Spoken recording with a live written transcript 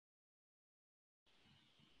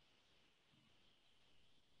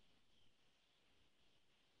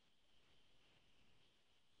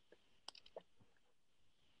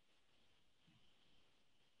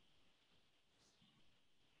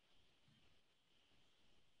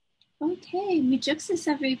Okay, Müchuksu,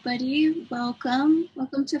 everybody. Welcome.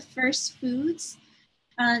 Welcome to First Foods.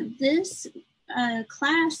 This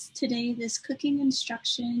class today, this cooking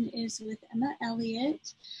instruction is with Emma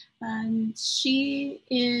Elliott. She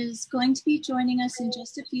is going to be joining us in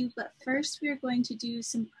just a few, but first we're going to do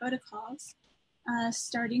some protocols,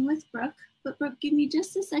 starting with Brooke. But Brooke, give me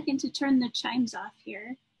just a second to turn the chimes off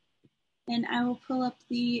here, and I will pull up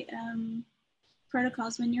the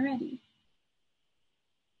protocols when you're ready.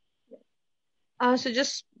 So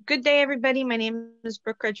just good day, everybody. My name is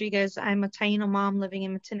Brooke Rodriguez. I'm a Taino mom living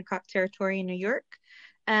in Matinacock territory in New York,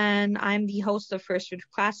 and I'm the host of First Food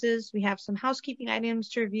Classes. We have some housekeeping items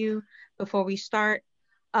to review before we start.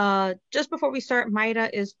 Just before we start, Maida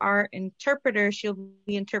is our interpreter. She'll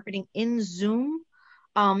be interpreting in Zoom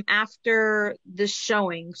after the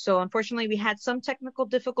showing. So unfortunately, we had some technical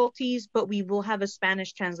difficulties, but we will have a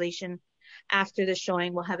Spanish translation after the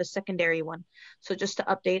showing. We'll have a secondary one. So just to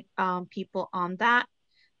update people on that.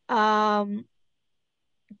 And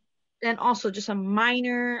also just a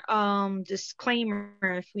minor disclaimer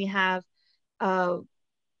if we have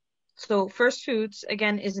so First Foods,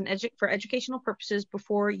 again, is for educational purposes.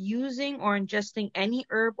 Before using or ingesting any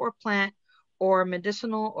herb or plant or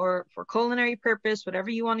medicinal or for culinary purpose, whatever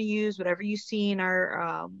you want to use, whatever you see in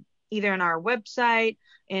our either in our website,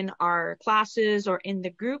 in our classes, or in the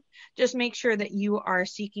group, just make sure that you are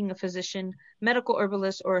seeking a physician, medical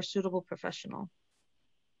herbalist, or a suitable professional.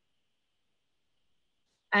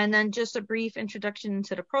 And then just a brief introduction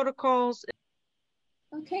to the protocols.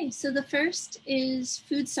 Okay, so the first is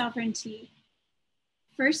food sovereignty.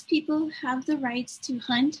 First people have the rights to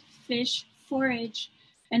hunt, fish, forage,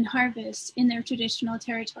 and harvest in their traditional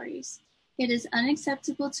territories. It is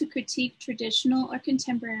unacceptable to critique traditional or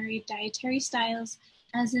contemporary dietary styles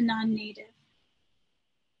as a non-native.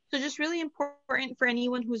 So just really important for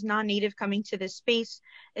anyone who's non-native coming to this space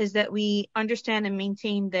is that we understand and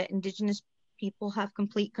maintain that indigenous people have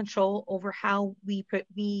complete control over how we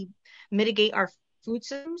mitigate our food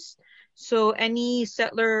systems. So any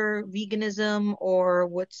settler veganism or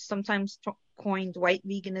what's sometimes coined white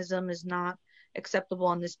veganism is not acceptable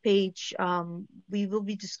on this page. We will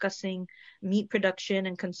be discussing meat production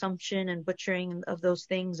and consumption and butchering of those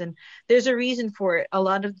things. And there's a reason for it. A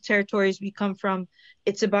lot of the territories we come from,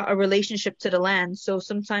 it's about a relationship to the land. So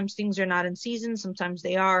sometimes things are not in season, sometimes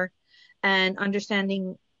they are. And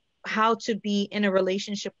understanding how to be in a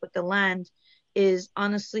relationship with the land is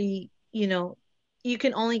honestly, you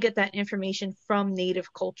can only get that information from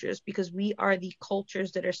native cultures because we are the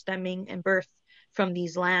cultures that are stemming and birth from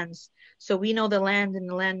these lands. So we know the land and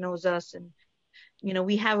the land knows us. And,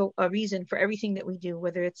 we have a reason for everything that we do,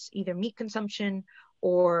 whether it's either meat consumption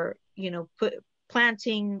or,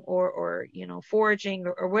 planting or foraging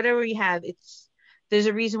or whatever we have. There's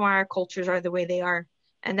a reason why our cultures are the way they are.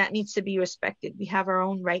 And that needs to be respected. We have our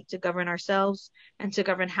own right to govern ourselves and to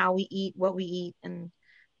govern how we eat, what we eat, and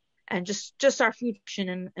just our food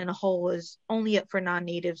production in a whole is only up for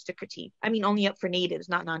non-natives to critique. I mean, only up for natives,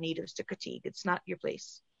 not non-natives to critique. It's not your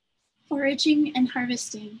place. Foraging and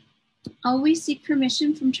harvesting. Always seek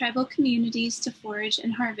permission from tribal communities to forage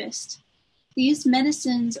and harvest. These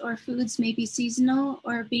medicines or foods may be seasonal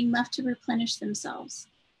or being left to replenish themselves.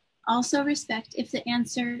 Also respect if the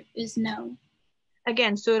answer is no.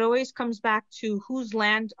 Again, so it always comes back to whose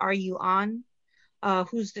land are you on,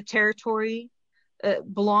 who's the territory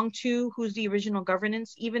belong to, who's the original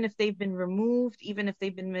governance, even if they've been removed, even if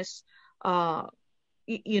they've been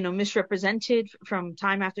misrepresented from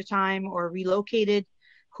time after time or relocated.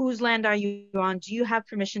 Whose land are you on? Do you have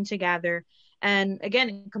permission to gather? And again,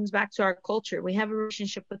 it comes back to our culture. We have a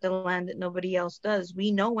relationship with the land that nobody else does.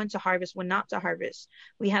 We know when to harvest, when not to harvest.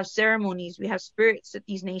 We have ceremonies, we have spirits that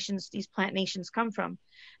these plant nations come from.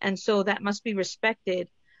 And so that must be respected.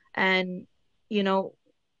 And,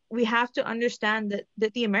 we have to understand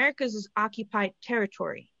that the Americas is occupied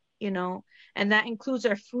territory, and that includes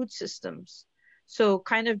our food systems. So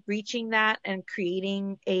kind of breaching that and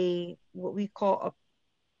creating what we call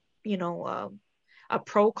a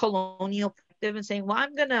pro-colonial perspective and saying, well,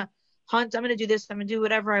 I'm going to hunt, I'm going to do this, I'm going to do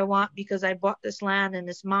whatever I want because I bought this land and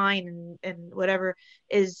it's mine and whatever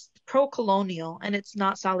is pro-colonial, and it's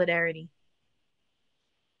not solidarity.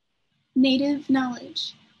 Native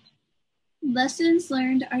knowledge. Lessons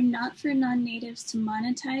learned are not for non-natives to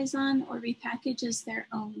monetize on or repackage as their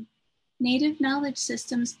own. Native knowledge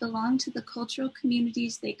systems belong to the cultural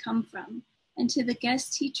communities they come from and to the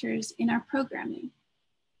guest teachers in our programming.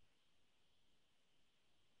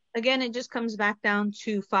 Again, it just comes back down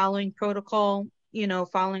to following protocol,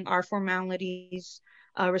 following our formalities,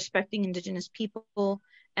 respecting indigenous people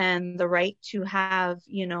and the right to have,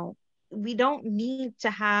 we don't need to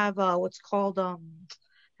have what's called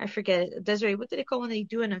I forget it, Desiree, what do they call when they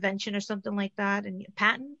do an invention or something like that, and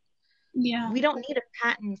patent? Yeah. We don't need a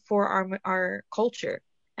patent for our culture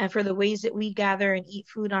and for the ways that we gather and eat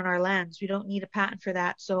food on our lands. We don't need a patent for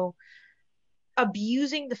that. So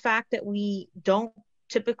abusing the fact that we don't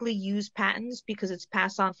typically use patents because it's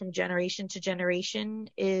passed on from generation to generation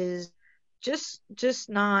is just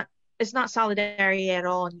not, it's not solidarity at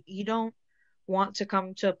all. And you don't want to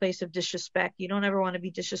come to a place of disrespect. You don't ever want to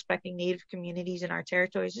be disrespecting Native communities in our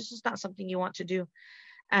territories. This is not something you want to do.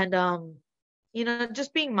 And you know,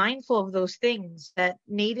 just being mindful of those things, that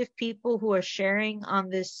Native people who are sharing on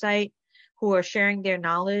this site, who are sharing their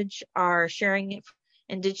knowledge, are sharing it for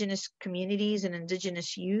indigenous communities and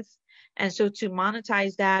indigenous youth. And so to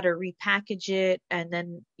monetize that or repackage it and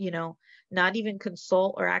then, you know, not even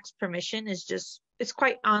consult or ask permission is just, it's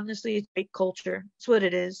quite honestly, it's fake culture. It's what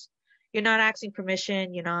it is. You're not asking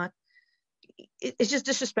permission. You're not, it's just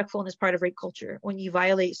disrespectful and is part of rape culture when you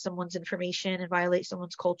violate someone's information and violate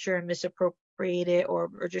someone's culture and misappropriate it or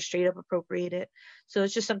just straight up appropriate it. So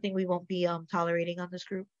it's just something we won't be tolerating on this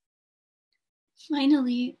group.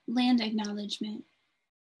 Finally, land acknowledgement.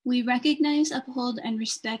 We recognize, uphold, and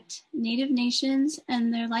respect Native nations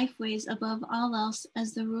and their lifeways above all else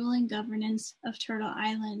as the rule and governance of Turtle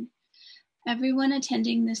Island. Everyone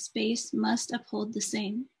attending this space must uphold the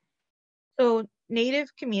same. So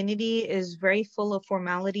Native community is very full of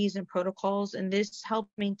formalities and protocols, and this helps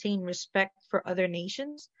maintain respect for other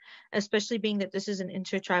nations, especially being that this is an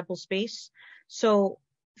intertribal space. So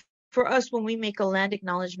for us, when we make a land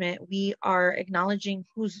acknowledgement, we are acknowledging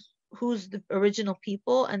who's the original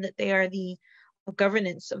people and that they are the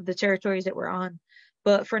governance of the territories that we're on.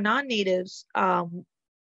 But for non-natives,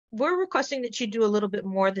 we're requesting that you do a little bit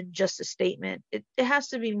more than just a statement. It has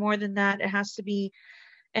to be more than that. It has to be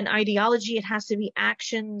an ideology. It has to be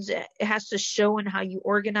actions. It has to show in how you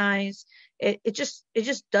organize. It just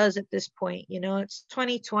does at this point. You know, it's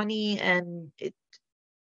 2020, and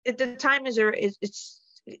the time is it's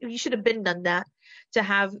you should have been done that, to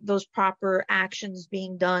have those proper actions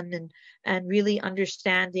being done and really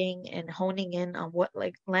understanding and honing in on what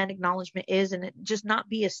like land acknowledgement is, and it just not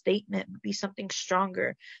be a statement, but be something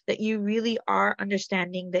stronger, that you really are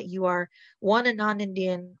understanding that you are one, a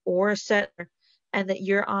non-Indian or a settler, and that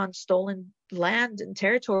you're on stolen land and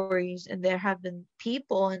territories, and there have been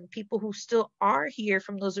people who still are here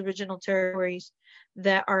from those original territories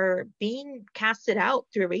that are being casted out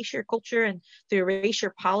through erasure culture and through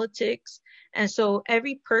erasure politics. And so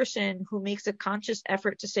every person who makes a conscious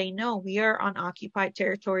effort to say, no, we are on occupied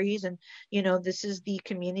territories, and you know, this is the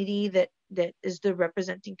community that is the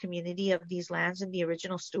representing community of these lands and the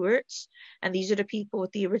original stewards, and these are the people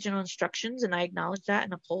with the original instructions, and I acknowledge that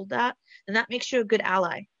and uphold that, and that makes you a good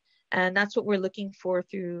ally. And that's what we're looking for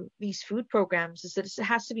through these food programs, is that it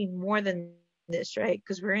has to be more than this, right?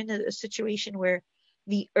 Because we're in a situation where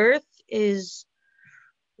the earth is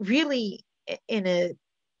really in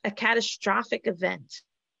a catastrophic event,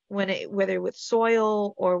 whether with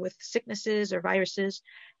soil or with sicknesses or viruses.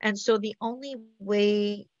 And so the only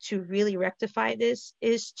way to really rectify this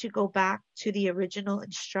is to go back to the original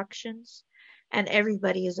instructions, and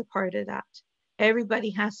everybody is a part of that.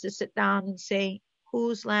 Everybody has to sit down and say,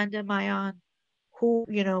 whose land am I on? Who,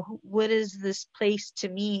 you know, what is this place to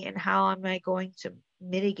me, and how am I going to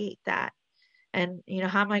mitigate that? And, you know,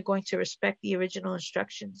 how am I going to respect the original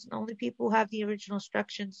instructions? And only people who have the original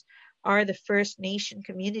instructions are the First Nation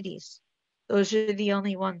communities. Those are the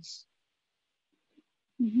only ones.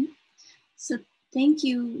 Mm-hmm. So thank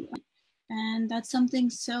you. And that's something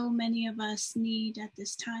so many of us need at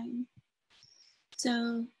this time.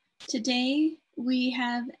 So today we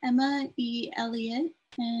have Emma E. Elliott,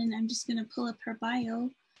 and I'm just going to pull up her bio.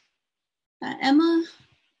 Emma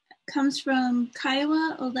comes from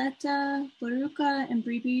Kiowa, Oleta, Boruca, and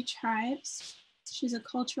Bribri tribes. She's a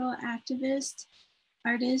cultural activist,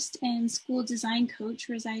 artist, and school design coach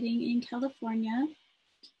residing in California.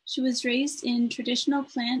 She was raised in traditional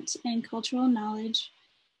plant and cultural knowledge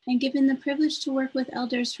and given the privilege to work with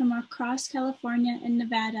elders from across California and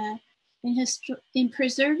Nevada in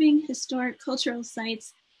preserving historic cultural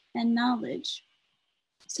sites and knowledge.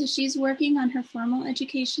 So she's working on her formal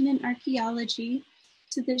education in archaeology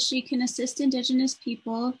so that she can assist Indigenous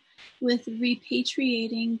people with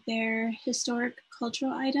repatriating their historic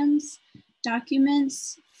cultural items,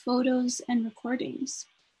 documents, photos, and recordings.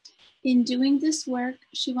 In doing this work,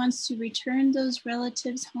 she wants to return those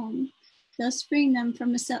relatives home, thus freeing them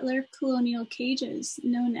from the settler-colonial cages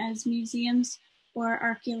known as museums or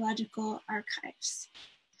archaeological archives.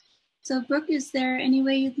 So Brooke, is there any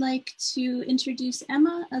way you'd like to introduce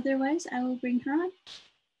Emma? Otherwise, I will bring her on.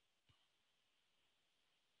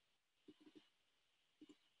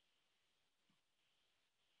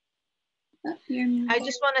 I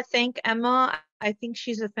just want to thank Emma. I think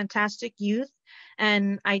she's a fantastic youth,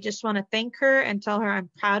 and I just want to thank her and tell her I'm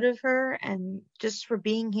proud of her, and just for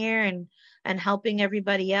being here and helping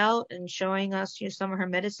everybody out and showing us, you know, some of her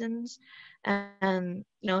medicines. And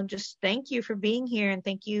you know, just thank you for being here, and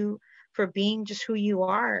thank you for being just who you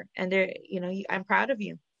are. And there, you know, I'm proud of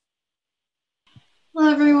you.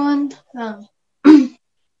 Hello, everyone.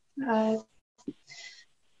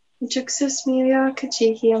 Müchuksu Miwok,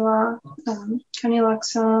 Kiowa,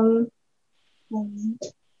 Kanilaksam,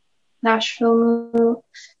 Nashville.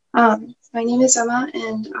 My name is Emma,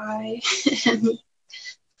 and I am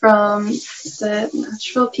from the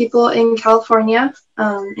Nashville people in California.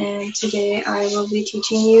 And today I will be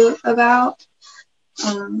teaching you about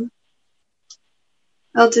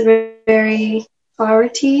elderberry flower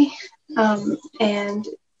tea and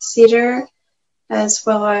cedar, as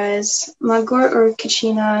well as mugwort or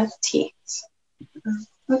kachina tea.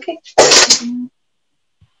 Okay.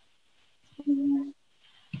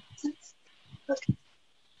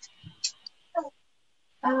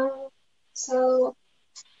 So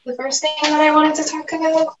the first thing that I wanted to talk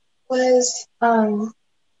about was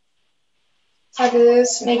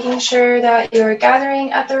taboos, making sure that you're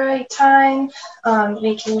gathering at the right time,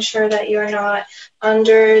 making sure that you're not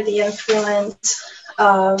under the influence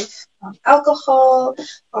of alcohol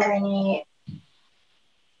or any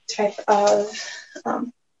type of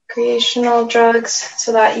recreational drugs,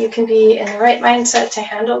 so that you can be in the right mindset to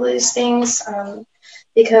handle these things,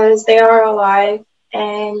 because they are alive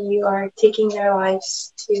and you are taking their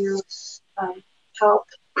lives to help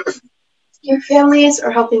your families or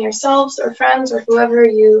helping yourselves or friends or whoever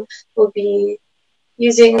you will be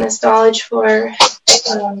using this knowledge for.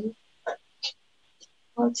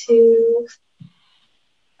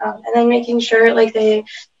 And then making sure, like they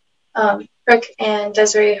Brooke and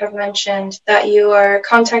Desiree have mentioned, that you are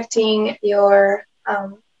contacting your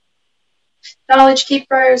knowledge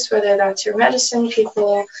keepers, whether that's your medicine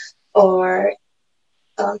people or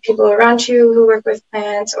people around you who work with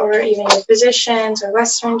plants, or even your physicians or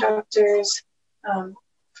Western doctors,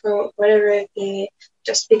 for whatever it be,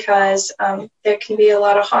 just because there can be a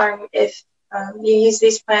lot of harm if you use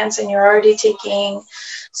these plants and you're already taking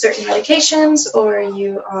certain medications, or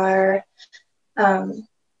you are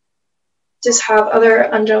just have other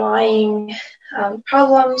underlying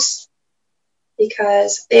problems,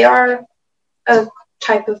 because they are a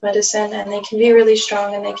type of medicine and they can be really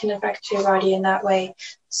strong and they can affect your body in that way.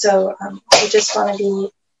 So you just want to be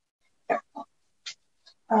careful.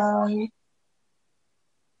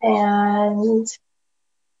 And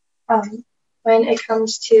when it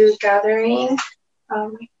comes to gathering,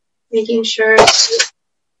 making sure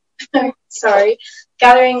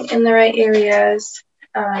gathering in the right areas,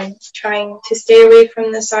 trying to stay away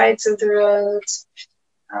from the sides of the roads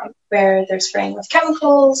where they're spraying with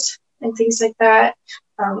chemicals and things like that.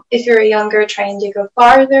 If you're younger, trying to go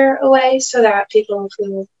farther away so that people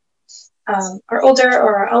who are older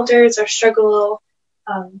or are elders or struggle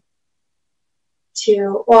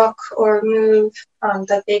to walk or move,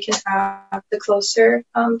 that they can have the closer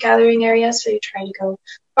gathering area. So you try to go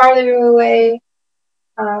farther away.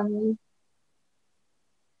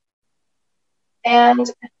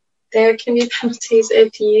 And there can be penalties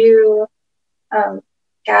if you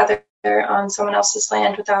gather on someone else's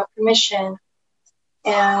land without permission,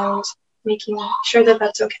 and making sure that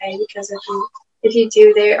that's okay, because if you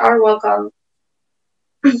do, they are welcome.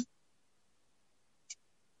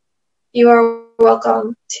 You are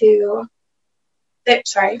welcome to. They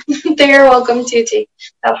are welcome to take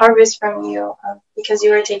that harvest from you, because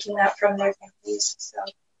you are taking that from their families. So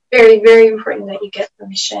very, very important that you get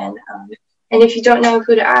permission. And if you don't know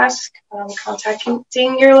who to ask, contacting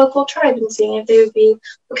your local tribe and seeing if they would be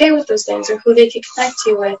okay with those things, or who they could connect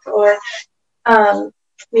you with, or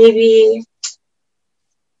maybe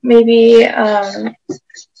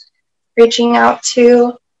reaching out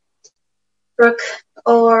to Brooke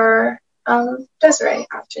or Desiree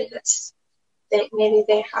after this. Maybe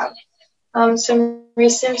they have some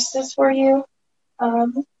resources for you.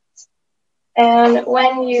 And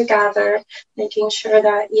when you gather, making sure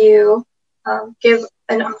that you give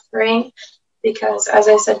an offering, because as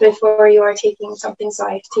I said before, you are taking something's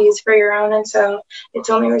life to use for your own, and so it's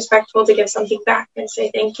only respectful to give something back and say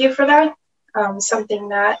thank you for that. Something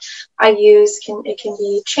that I use can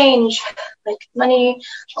be change, like money,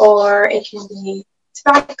 or it can be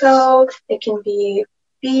tobacco, it can be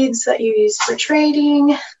beads that you use for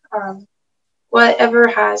trading, whatever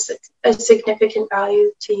has a significant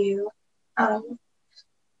value to you.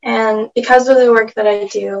 And because of the work that I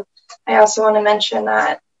do, I also want to mention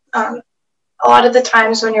that a lot of the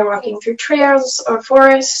times when you're walking through trails or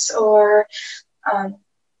forests or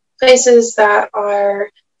places that are,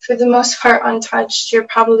 for the most part, untouched, you're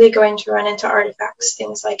probably going to run into artifacts,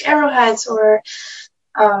 things like arrowheads or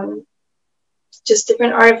just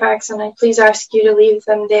different artifacts, and I please ask you to leave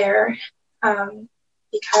them there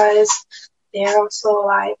because they're also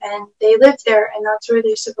alive and they live there, and that's where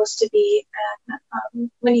they're supposed to be.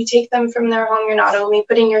 And when you take them from their home, you're not only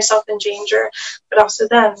putting yourself in danger, but also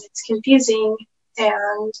them. It's confusing,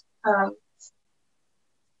 and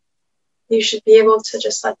you should be able to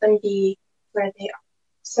just let them be where they are.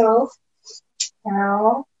 So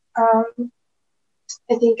now I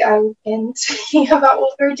think I'm speaking about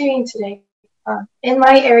what we're doing today. In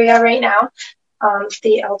my area right now,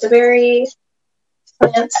 the elderberry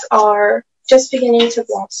plants are just beginning to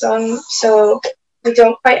blossom, so we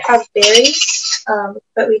don't quite have berries,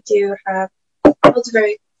 but we do have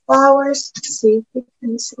elderberry flowers. Let's see if you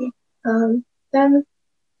can see them.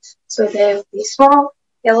 So they will be small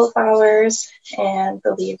yellow flowers, and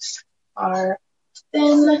the leaves are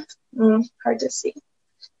thin, hard to see,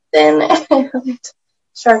 thin and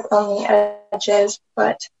sharp on the edges,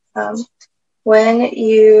 but when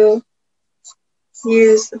you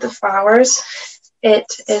use the flowers, it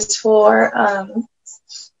is for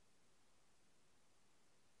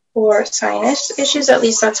sinus issues. At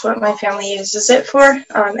least that's what my family uses it for. And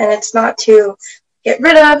it's not to get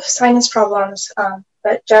rid of sinus problems,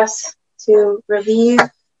 but just to relieve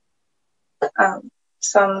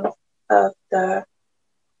some of the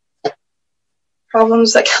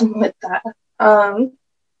problems that come with that.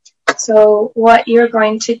 So what you're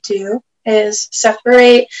going to do is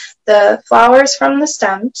separate the flowers from the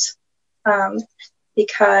stems,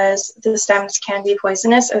 because the stems can be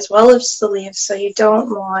poisonous as well as the leaves, so you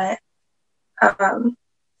don't want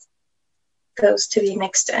those to be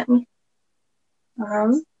mixed in.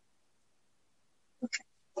 Okay.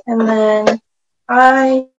 And then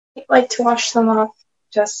I like to wash them off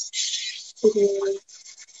just to be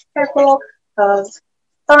careful of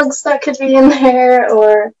bugs that could be in there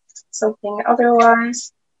or something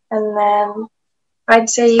otherwise. And then I'd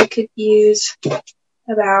say you could use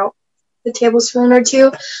about a tablespoon or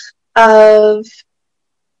two of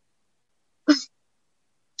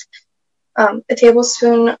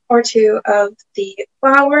the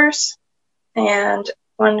flowers and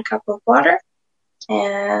 1 cup of water,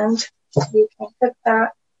 and you can cook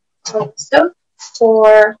that on the stove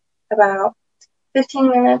for about 15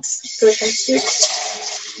 minutes so it can stew.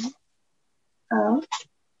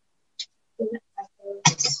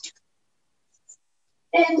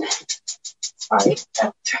 And sorry,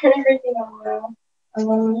 I'm turning everything on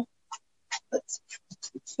now. Let's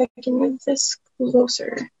see if I can move this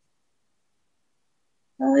closer.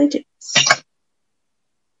 I do.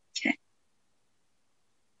 Okay.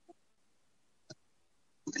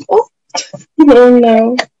 Oh,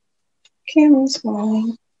 no. Camera's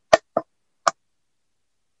falling.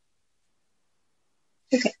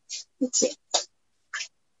 Okay, let's see.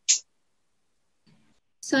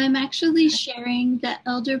 So I'm actually sharing the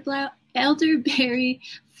elderberry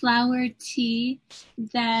flower tea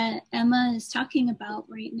that Emma is talking about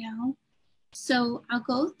right now. So I'll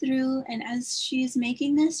go through, and as she's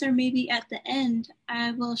making this, or maybe at the end,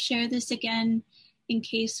 I will share this again in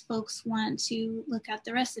case folks want to look at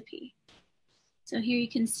the recipe. So here you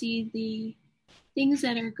can see the things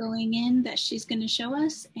that are going in that she's going to show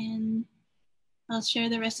us, and I'll share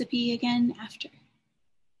the recipe again after.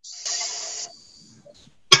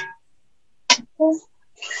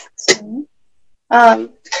 So,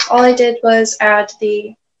 all I did was add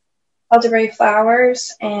the elderberry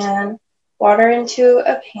flowers and water into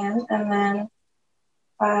a pan, and then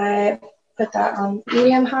I put that on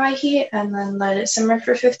medium-high heat and then let it simmer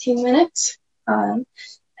for 15 minutes. And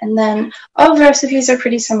then all of the recipes are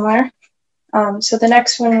pretty similar. So the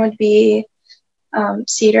next one would be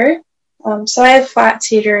cedar. So I have flat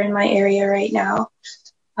cedar in my area right now,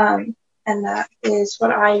 and that is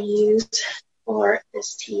what I use for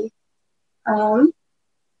this tea.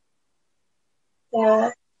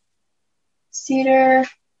 The cedar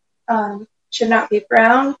should not be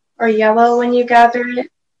brown or yellow when you gather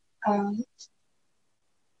it.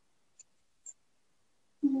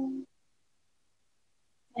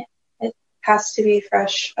 It has to be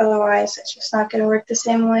fresh, otherwise it's just not going to work the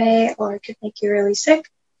same way, or it could make you really sick.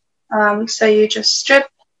 So you just strip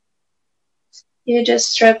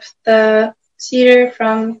the cedar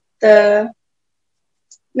from the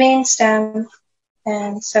main stem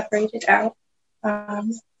and separate it out.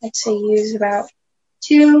 I'd say use about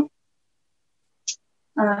two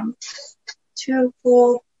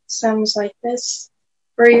full stems like this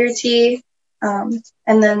for your tea, And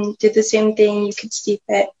then do the same thing. You could steep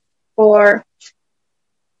it for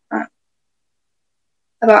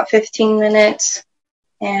about 15 minutes,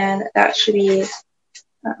 and that should be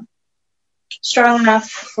strong enough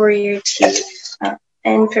for your tea.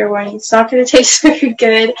 And fair warning, it's not going to taste very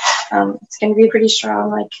good. It's going to be pretty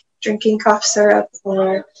strong, like drinking cough syrup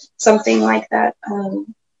or something like that.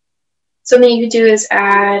 Something you could do is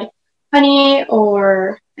add honey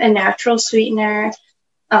or a natural sweetener.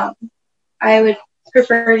 I would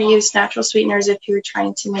prefer to use natural sweeteners if you were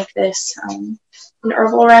trying to make this an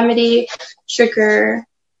herbal remedy. Sugar,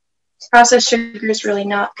 processed sugar is really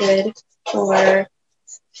not good for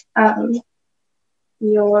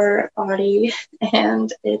your body,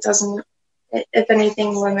 and it doesn't, if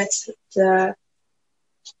anything, limits the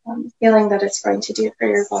feeling that it's going to do for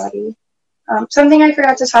your body. Something I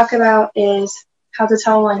forgot to talk about is how to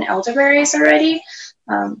tell when elderberries are ready,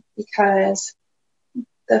 because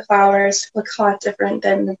the flowers look a lot different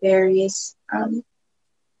than the berries.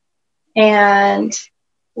 And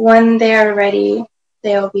when they are ready,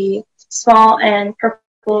 they'll be small and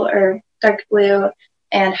purple or dark blue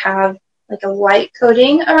and have like a white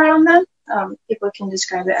coating around them. People can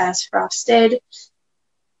describe it as frosted.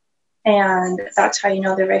 And that's how you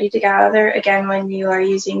know they're ready to gather. Again, when you are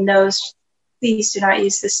using those, please do not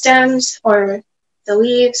use the stems or the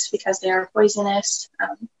leaves because they are poisonous.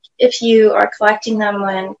 If you are collecting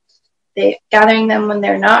them gathering them when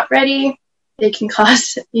they're not ready, they can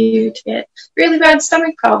cause you to get really bad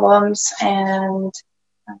stomach problems and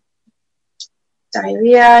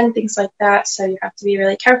diarrhea and things like that. So you have to be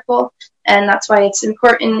really careful, and that's why it's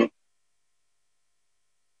important.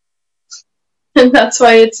 And that's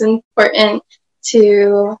why it's important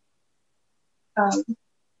to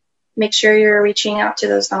make sure you're reaching out to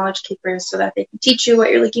those knowledge keepers so that they can teach you what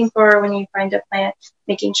you're looking for when you find a plant,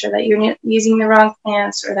 making sure that you're using the wrong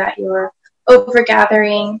plants or that you're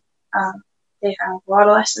over-gathering. They have a lot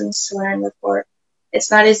of lessons to learn before. It's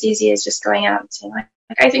not as easy as just going out and saying, like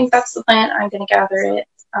I think that's the plant, I'm going to gather it,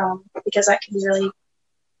 because that can be really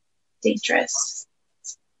dangerous.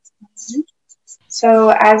 So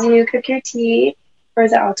as you cook your tea for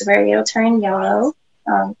the elderberry, it'll turn yellow.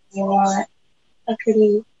 You want a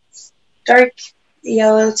pretty dark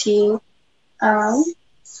yellow tea.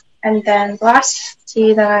 And then the last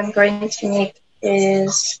tea that I'm going to make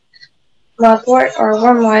is mugwort or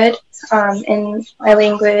wormwood. In my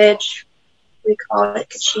language, we call it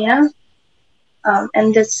kachina.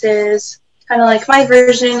 And this is kind of like my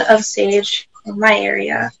version of sage in my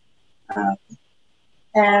area.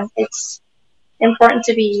 And it's important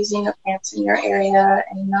to be using the plants in your area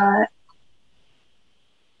and not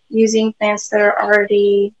using plants that are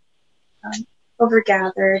already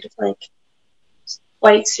overgathered. Like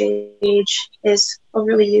white sage is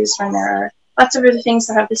overly used when there are lots of other things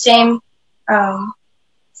that have the same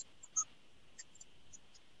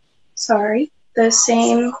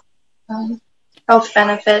health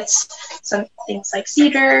benefits. Some things like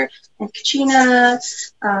cedar and kachina,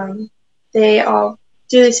 they all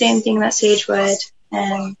do the same thing that sage would,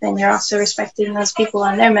 and then you're also respecting those people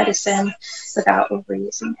and their medicine without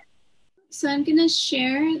overusing it. So I'm going to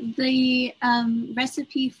share the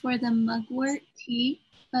recipe for the mugwort tea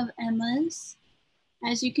of Emma's.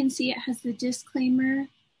 As you can see, it has the disclaimer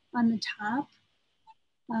on the top.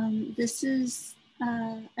 This is,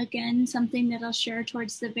 again, something that I'll share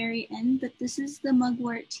towards the very end, but this is the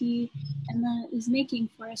mugwort tea Emma is making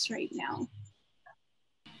for us right now.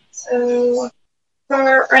 So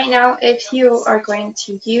for right now, if you are going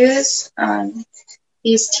to use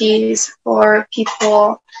these teas for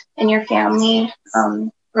people in your family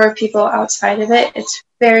or people outside of it, it's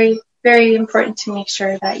very, very important to make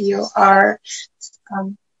sure that you are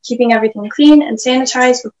keeping everything clean and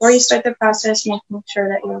sanitized before you start the process, making sure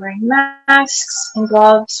that you're wearing masks and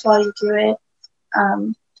gloves while you do it,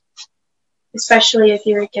 especially if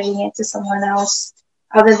you're giving it to someone else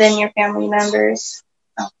other than your family members.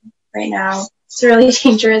 Right now, it's a really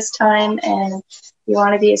dangerous time, and you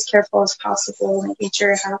want to be as careful as possible, making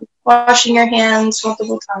sure you're washing your hands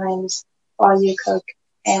multiple times while you cook.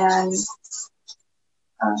 And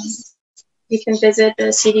you can visit the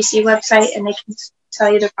CDC website, and they can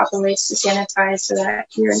tell you the proper ways to sanitize so that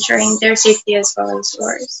you're ensuring their safety as well as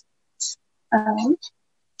yours.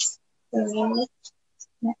 So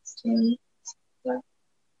next thing,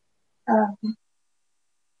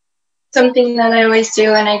 something that I always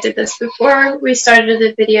do, and I did this before we started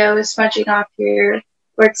the video, is smudging off your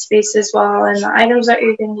workspace as well and the items that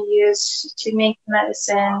you're going to use to make the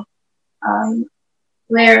medicine.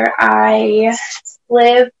 Where I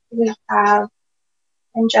live, we have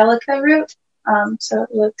angelica root, so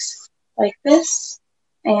it looks like this.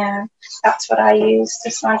 and that's what I use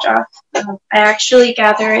to smudge off. I actually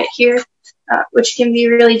gather it here, which can be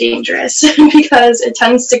really dangerous because it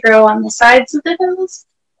tends to grow on the sides of the hills,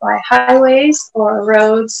 by highways or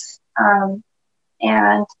roads,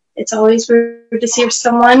 and it's always rude to see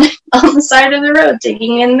someone on the side of the road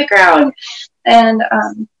digging in the ground. And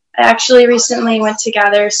I actually recently went to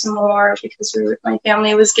gather some more because my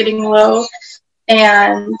family was getting low,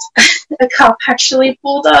 and a cop actually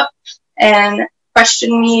pulled up and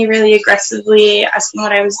questioned me really aggressively, asking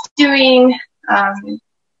what I was doing,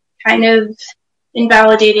 kind of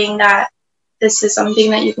invalidating that this is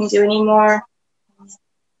something that you can do anymore.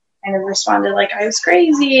 Kind of responded like I was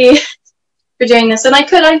crazy for doing this, and I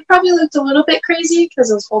probably looked a little bit crazy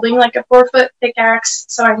because I was holding like a 4-foot pickaxe,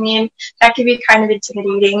 so I mean that could be kind of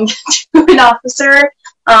intimidating to an officer,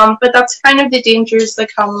 but that's kind of the dangers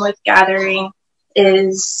that come with gathering.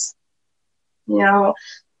 Is, you know,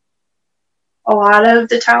 a lot of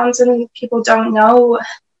the towns and people don't know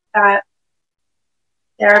that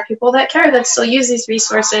there are people that care, that still use these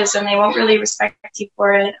resources, and they won't really respect you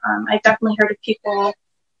for it. I've definitely heard of people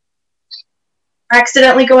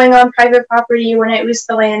accidentally going on private property when it was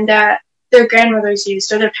the land that their grandmothers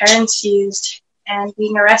used or their parents used, and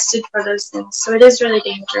being arrested for those things. So it is really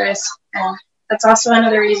dangerous, and that's also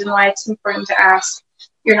another reason why it's important to ask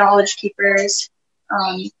your knowledge keepers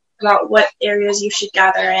about what areas you should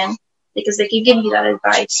gather in, because they can give you that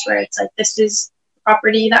advice where it's like, this is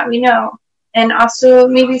property that we know. And also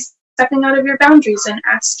maybe stepping out of your boundaries and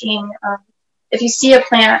asking if you see a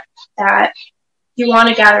plant that you want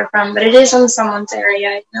to gather from, but it is in someone's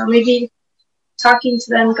area, you know, maybe talking to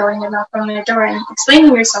them, going and knock on their door and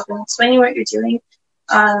explaining yourself and explaining what you're doing.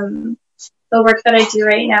 The work that I do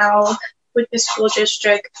right now with the school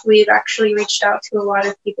district, we've actually reached out to a lot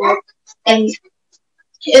of people in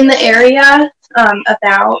the area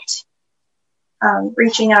about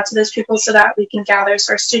reaching out to those people so that we can gather,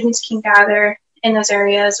 so our students can gather in those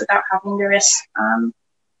areas without having to risk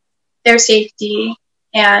their safety.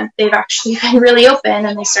 And they've actually been really open,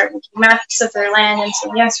 and they start making maps of their land and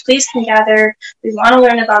saying, yes, please come gather. We want to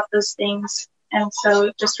learn about those things. And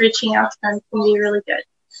so just reaching out to them can be really good,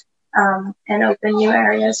 and open new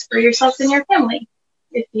areas for yourself and your family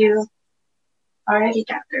if you already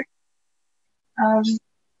gather.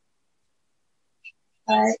 But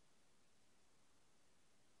I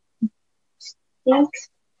think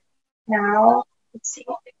now, let's see.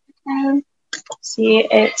 See,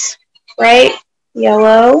 it's bright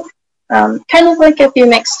yellow, kind of like if you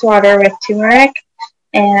mixed water with turmeric,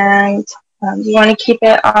 and you want to keep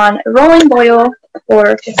it on a rolling boil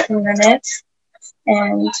for 15 minutes,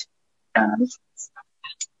 and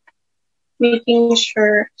making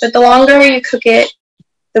sure that the longer you cook it,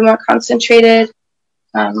 the more concentrated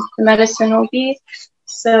the medicine will be.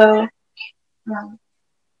 So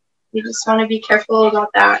you just want to be careful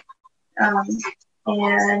about that,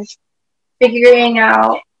 and figuring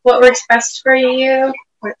out what works best for you,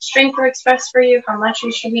 what strength works best for you, how much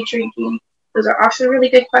you should be drinking. Those are also really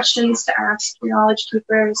good questions to ask your knowledge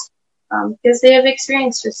keepers, because they have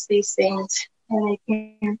experienced with these things, and they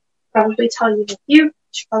can probably tell you that you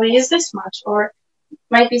should probably use this much, or it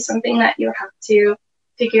might be something that you have to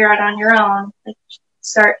figure out on your own. Like,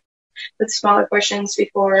 start with smaller portions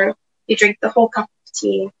before you drink the whole cup of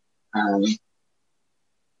tea. I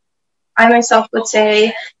myself would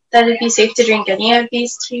say that it'd be safe to drink any of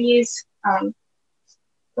these teas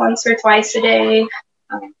once or twice a day.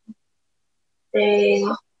 They,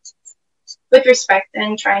 with respect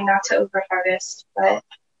and trying not to over-harvest, but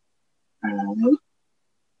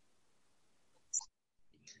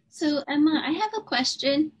So Emma, I have a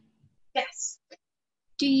question. yes.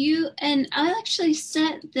 Do you, and I'll actually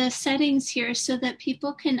set the settings here so that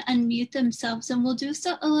people can unmute themselves, and we'll do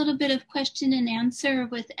a little bit of question and answer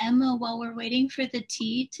with Emma while we're waiting for the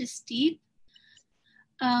tea to steep.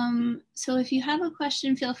 So if you have a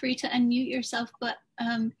question, feel free to unmute yourself. But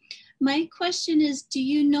my question is, do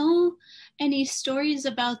you know any stories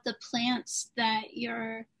about the plants that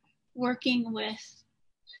you're working with?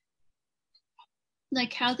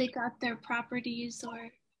 Like how they got their properties,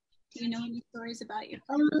 or do you know any stories about your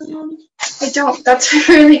plants? I don't. That's a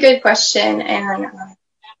really good question, and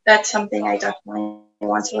that's something I definitely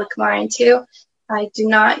want to look more into. I do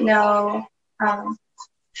not know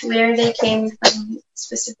where they came from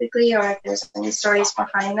specifically, or if there's any stories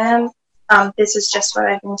behind them. This is just what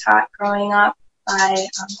I've been taught growing up by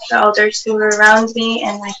the elders who were around me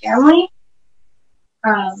and my family.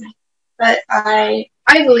 But I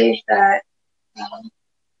believe that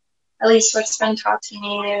at least what's been taught to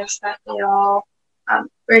me is that they all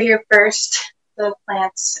were here first, the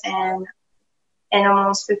plants and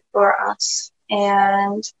animals before us,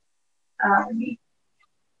 And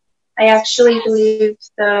I actually believe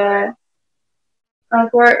the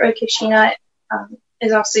mugwort or kachina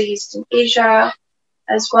is also used in Asia,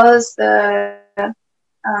 as well as the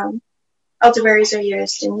elderberries are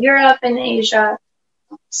used in Europe and Asia.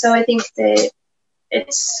 So I think that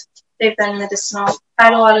they've been medicinal,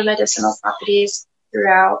 had a lot of medicinal properties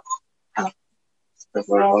throughout the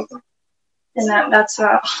world, and that's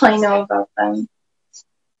all I know about them.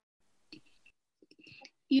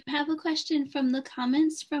 You have a question from the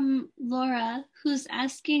comments from Laura, who's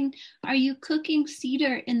asking, are you cooking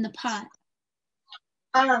cedar in the pot?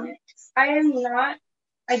 I am not.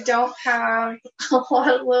 I don't have a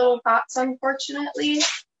lot of little pots, unfortunately.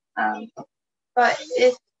 But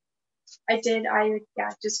if I did, I would,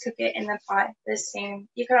 just cook it in the pot the same.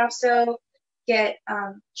 You could also get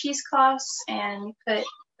cheesecloths and put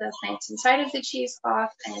the plants inside of the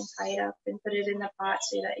cheesecloth and tie it up and put it in the pot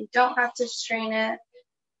so that you don't have to strain it.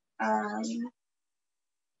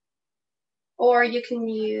 Or you can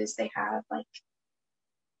use, they have like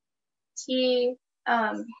tea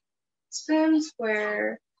spoons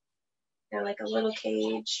where they're like a little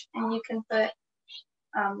cage, and you can put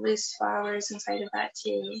loose flowers inside of that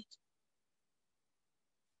too.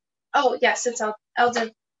 Oh yes, it's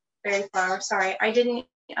elderberry flower. Sorry, I didn't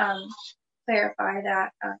clarify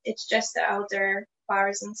that. It's just the elder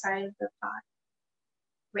flowers inside of the pot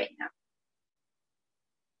right now.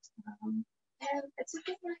 And it's a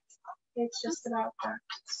good one. It's just about that.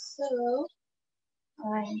 So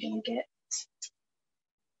I'm gonna get.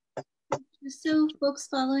 So folks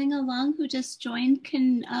following along who just joined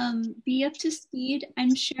can be up to speed.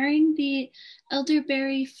 I'm sharing the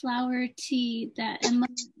elderberry flower tea that Emma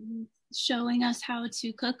is showing us how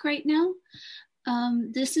to cook right now.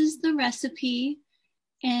 This is the recipe,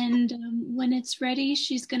 and when it's ready,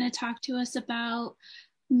 she's going to talk to us about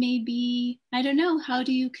maybe, I don't know, how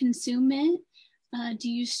do you consume it? Do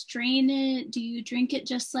you strain it? Do you drink it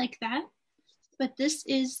just like that? But this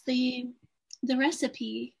is the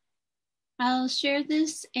recipe. I'll share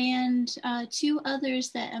this and 2 others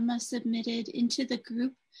that Emma submitted into the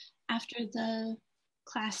group after the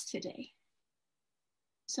class today.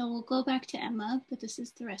 So we'll go back to Emma, but this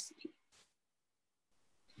is the recipe.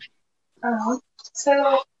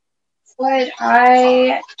 So what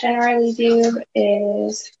I generally do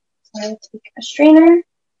is I take a strainer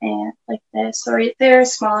and like this, or there are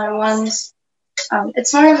smaller ones.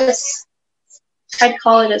 It's more of I'd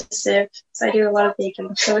call it a sieve, so I do a lot of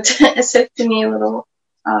baking, so it's a sieve to me, little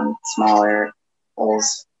smaller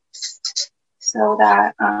bowls, so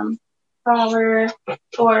that flour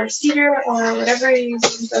or cedar or whatever you're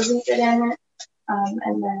using doesn't get in it,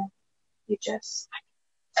 and then you just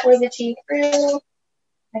pour the tea through.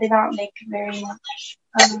 I did not make very much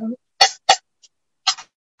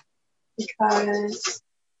because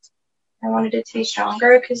I wanted it to be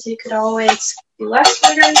stronger, because you could always do less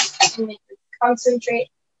water and make it concentrate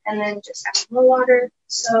and then just add more water.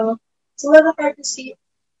 So it's a little hard to see,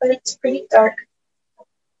 but it's pretty dark.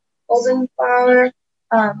 Golden flour.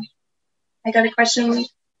 I got a question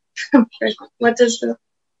from what does the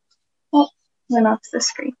went off the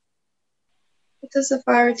screen. What does the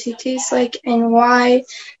flour tea taste like, and why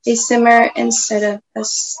a simmer instead of a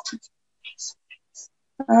steep?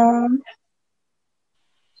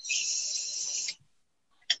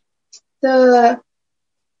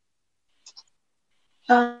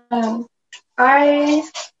 I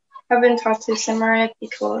have been taught to simmer it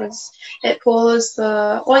because it pulls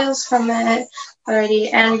the oils from it already,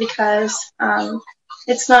 and because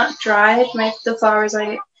it's not dried. The flowers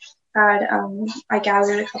I had I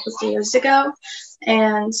gathered a couple of days ago,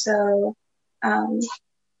 and so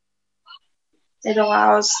it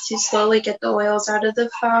allows to slowly get the oils out of the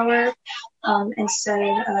flour instead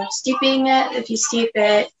of steeping it. If you steep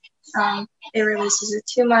it, it releases it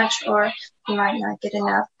too much, or you might not get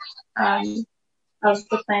enough of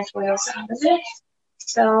the plant oils out of it.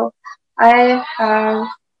 So I have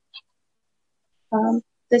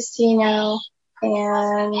this tea now,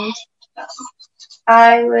 and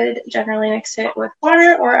I would generally mix it with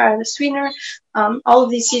water or add a sweetener. All of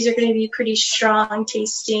these teas are going to be pretty strong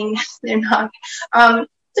tasting. They're not,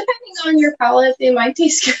 depending on your palate, they might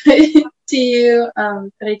taste good to you, but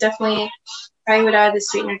I would add the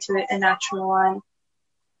sweetener to it, a natural one.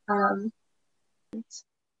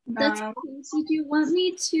 Did you want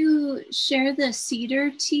me to share the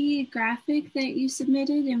cedar tea graphic that you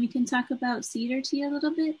submitted, and we can talk about cedar tea a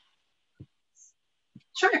little bit?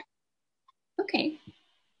 Sure. Okay.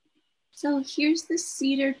 So here's the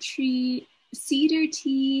cedar tea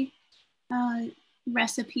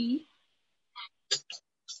recipe.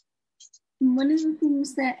 One of the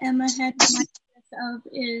things that Emma had of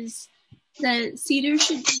is that cedar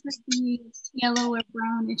should never be yellow or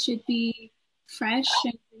brown. It should be fresh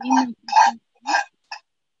and green.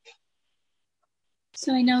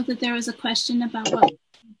 So I know that there was a question about what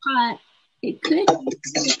pot it could be.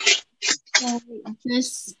 So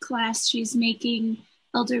this class, she's making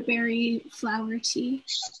elderberry flower tea.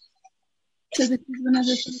 So this is one of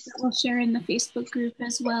the things that we'll share in the Facebook group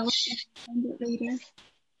as well. If you can find it later.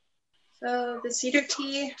 So the cedar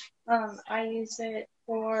tea, I use it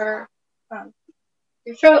for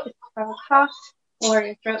your throat, if you have a cough or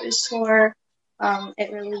your throat is sore.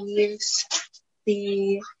 It relieves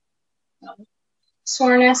the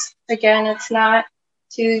soreness. Again, it's not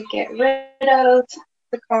to get rid of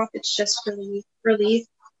the cough, it's just relief.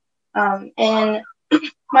 In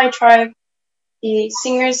my tribe, the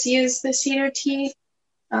singers use the cedar tea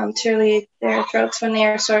to relieve their throats when they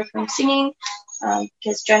are sore from singing,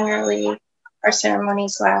 because generally our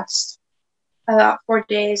ceremonies last about 4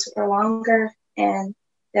 days or longer, and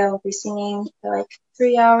they'll be singing for like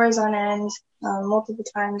 3 hours on end, multiple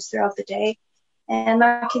times throughout the day, and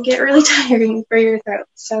that can get really tiring for your throat.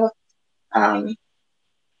 So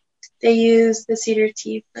they use the cedar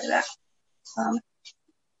tea for that.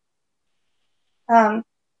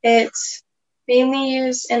 It's mainly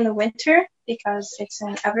used in the winter because it's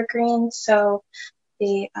an evergreen, so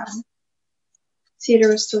the cedar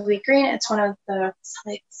will still be green. It's one of the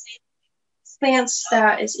plants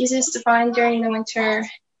that is easiest to find during the winter,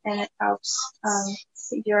 and it helps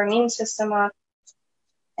keep your immune system up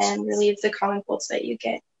and relieve the common colds that you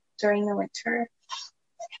get during the winter.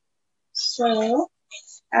 So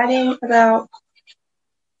adding about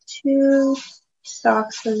 2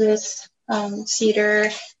 stalks of this cedar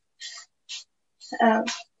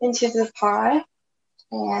into the pot,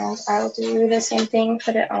 and I'll do the same thing,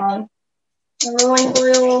 put it on a rolling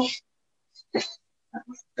boil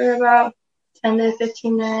for about 10 to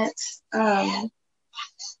 15 minutes.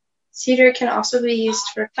 Cedar can also be used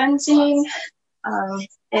for cleansing.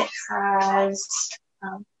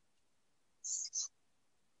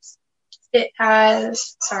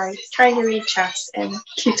 Sorry, trying to read chats and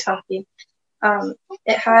keep talking.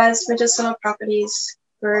 It has medicinal properties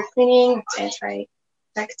for cleaning. It's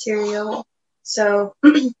antibacterial. So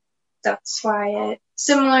that's why it's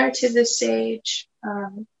similar to the sage.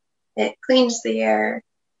 It cleans the air.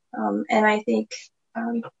 And I think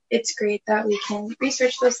it's great that we can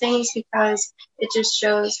research those things, because it just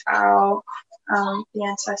shows how the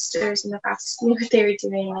ancestors in the past knew what they were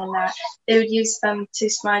doing, and that they would use them to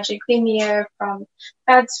smudge and clean the air from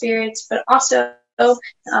bad spirits, but also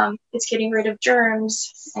it's getting rid of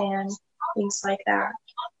germs and things like that.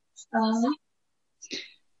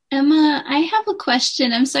 Emma, I have a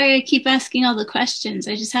question. I'm sorry I keep asking all the questions.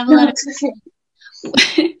 I just have a lot of questions.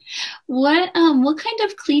 What kind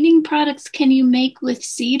of cleaning products can you make with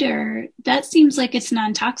cedar? That seems like it's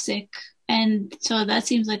non-toxic, and so that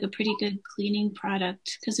seems like a pretty good cleaning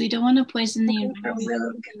product, because we don't want to poison the environment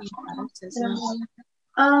with cleaning products as well.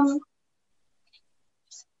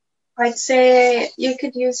 I'd say you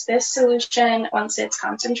could use this solution once it's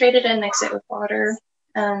concentrated and mix it with water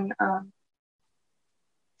and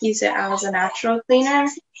use it as a natural cleaner,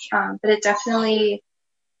 but it definitely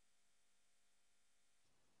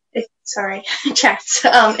it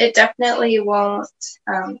definitely won't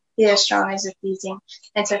be as strong as if using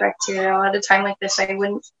antibacterial. At a time like this, I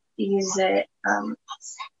wouldn't use it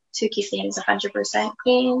to keep things 100%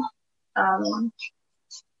 clean.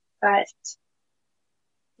 But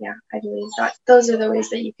yeah, I believe that those are the ways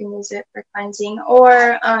that you can use it for cleansing.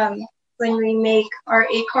 Or when we make our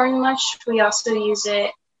acorn mush, we also use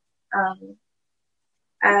it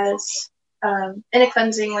as in a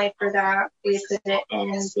cleansing way for that. We put it in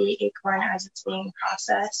the acorn as it's being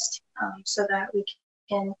processed, so that we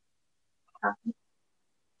can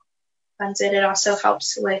cleanse it. It also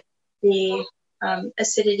helps with the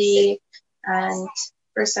acidity, and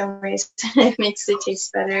for some reason it makes it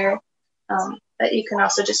taste better. But you can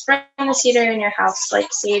also just burn the cedar in your house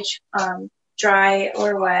like sage, dry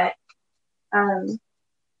or wet, and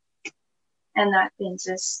that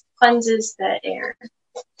cleanses the air.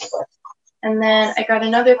 And then I got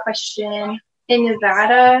another question. In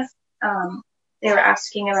Nevada, they were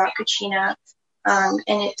asking about kachina, and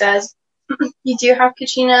it does, you do have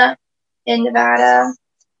kachina in Nevada,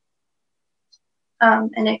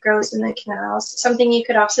 and it grows in the canals. Something you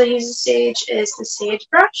could also use as sage is the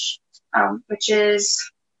sagebrush, which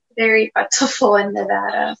is very plentiful in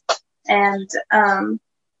Nevada. And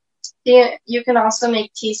you can also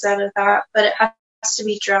make teas out of that, but it has to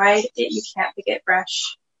be dried. You can't make it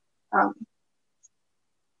fresh.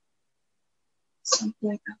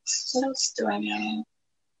 Something else. What else do I know?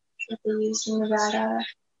 what they use in Nevada.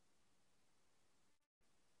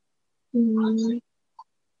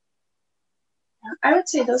 I would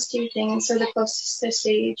say those two things are the closest to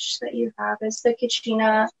sage that you have is the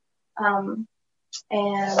kachina and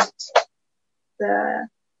the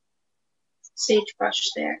sagebrush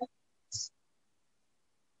there.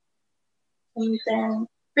 And then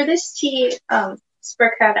for this tea,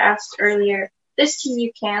 Sprek had asked earlier, this tea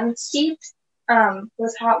you can steep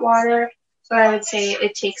with hot water, but I would say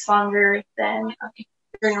it takes longer than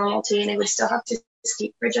your normal tea, and it would still have to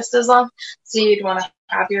steep for just as long. So you'd want to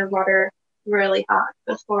have your water really hot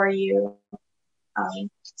before you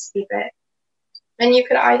steep it. Then you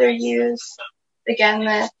could either use, again,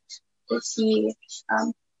 the tea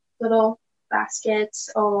little baskets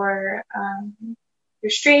or your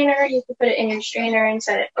strainer. You could put it in your strainer and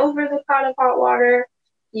set it over the pot of hot water.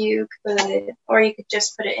 You could, or you could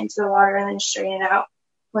just put it into the water and then strain it out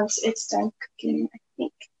once it's done cooking, I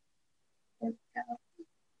think. There we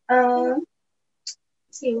go. Let's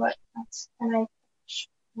see what else can I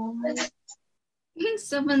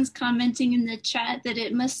Someone's commenting in the chat that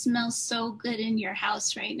it must smell so good in your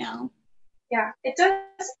house right now. Yeah, it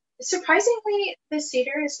does. Surprisingly, the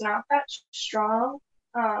cedar is not that strong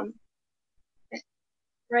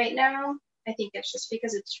right now. I think it's just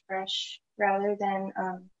because it's fresh rather than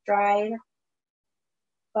dried.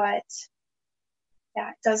 But yeah,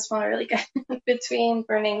 it does smell really good between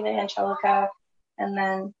burning the angelica and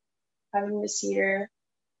then having the cedar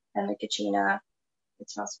and the kachina. It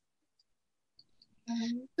smells good.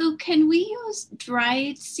 So can we use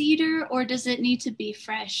dried cedar or does it need to be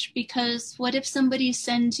fresh? Because what if somebody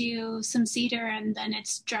sends you some cedar and then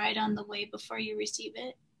it's dried on the way before you receive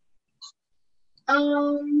it?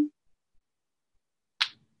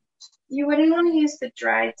 You wouldn't want to use the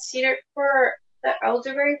dried cedar. For the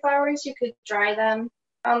elderberry flowers, you could dry them.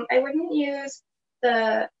 I wouldn't use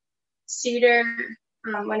the cedar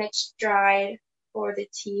when it's dried for the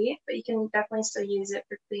tea, but you can definitely still use it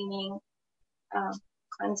for cleaning,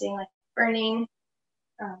 cleansing, like burning.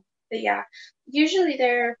 But yeah, usually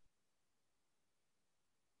there's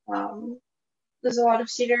a lot of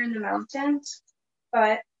cedar in the mountains,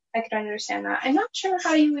 but I could understand that. I'm not sure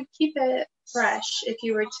how you would keep it fresh if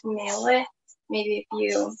you were to mail it. Maybe if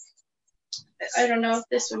you, I don't know if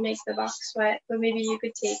this would make the box wet, but maybe you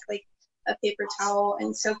could take like a paper towel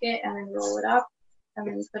and soak it and then roll it up and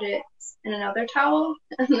then put it in another towel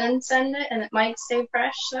and then send it, and it might stay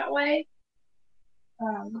fresh that way.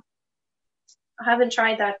 I haven't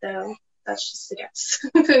tried that though. That's just a guess.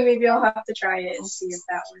 But maybe I'll have to try it and see if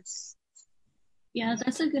that works. Yeah,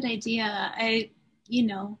 that's a good idea. I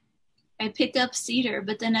pick up cedar,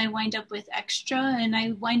 but then I wind up with extra and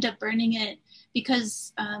I wind up burning it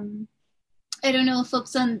because I don't know if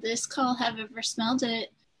folks on this call have ever smelled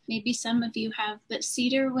it. Maybe some of you have, but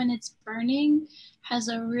cedar when it's burning has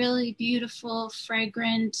a really beautiful,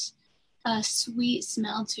 fragrant, sweet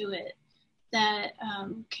smell to it that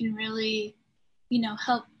can really,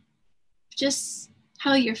 help just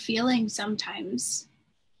how you're feeling sometimes.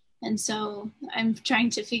 And so I'm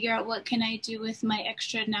trying to figure out what can I do with my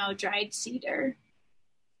extra now dried cedar.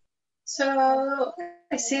 So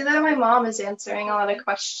I see that my mom is answering a lot of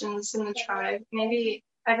questions in the tribe. Maybe,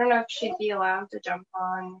 I don't know if she'd be allowed to jump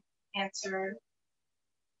on, answer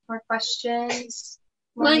more questions.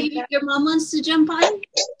 Well, your mom wants to jump on?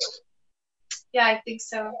 Yeah, I think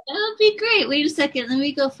so. That would be great. Wait a second. Let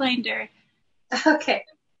me go find her. Okay.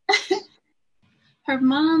 Her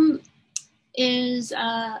mom is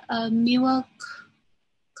a Miwok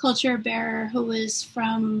culture bearer who is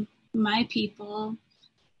from my people.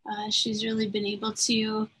 She's really been able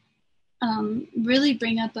to really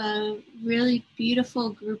bring up a really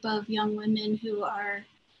beautiful group of young women who are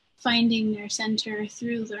finding their center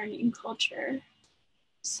through learning culture.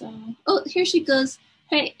 So, oh, here she goes.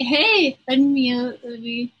 Hey,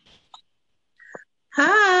 unmute.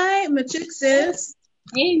 Hi, Müchuksu.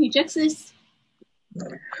 Hey, Müchuksu.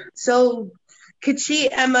 So, Kachi,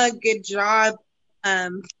 Emma, good job. I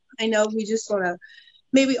know we just want to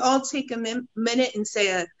maybe all take a minute and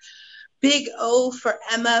say a big O for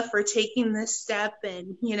Emma for taking this step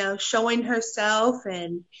and, showing herself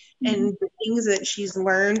and the things that she's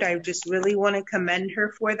learned. I just really want to commend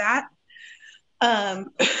her for that.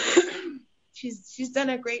 She's done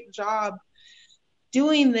a great job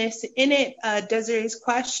doing this. In it, Desiree's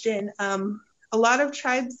question, a lot of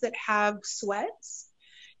tribes that have sweats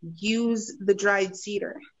use the dried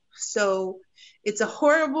cedar. So it's a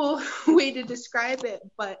horrible way to describe it,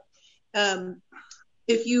 but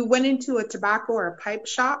if you went into a tobacco or a pipe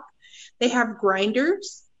shop, they have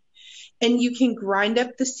grinders, and you can grind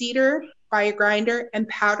up the cedar by a grinder and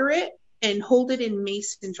powder it and hold it in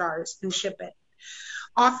mason jars and ship it.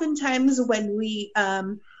 Oftentimes when we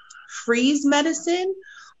freeze medicine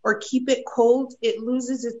or keep it cold, it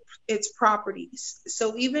loses its properties.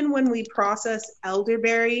 So even when we process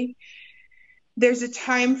elderberry, there's a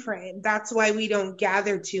time frame. That's why we don't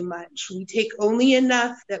gather too much. We take only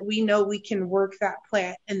enough that we know we can work that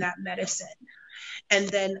plant and that medicine. And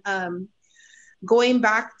then going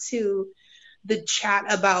back to the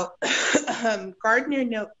chat about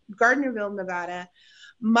Gardnerville, Nevada,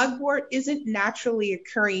 mugwort isn't naturally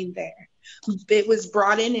occurring there. It was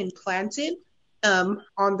brought in and planted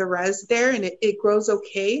on the res there, and it grows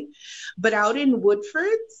okay. But out in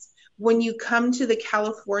Woodfords, when you come to the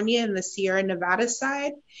California and the Sierra Nevada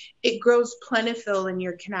side, it grows plentiful in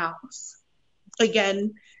your canals.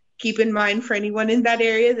 Again, keep in mind for anyone in that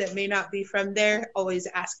area that may not be from there, always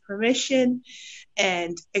ask permission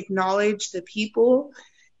and acknowledge the people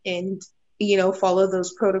and, you know, follow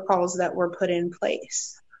those protocols that were put in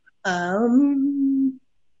place.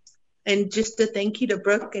 And just a thank you to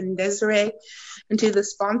Brooke and Desiree and to the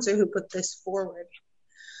sponsor who put this forward.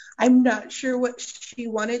 I'm not sure what she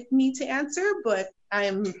wanted me to answer, but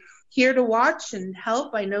I'm here to watch and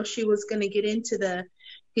help. I know she was going to get into the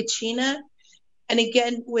Kachina. And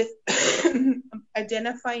again, with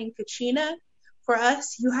identifying Kachina, for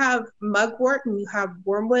us, you have mugwort and you have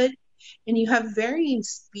wormwood, and you have varying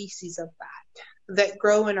species of that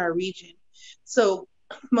grow in our region. So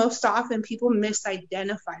most often people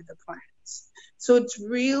misidentify the plants. So it's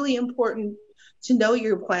really important to know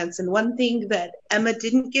your plants. And one thing that Emma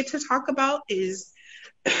didn't get to talk about is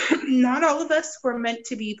not all of us were meant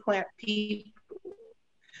to be plant people.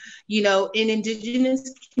 You know, in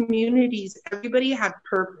indigenous communities, everybody had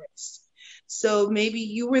purpose. So maybe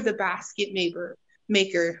you were the basket maker.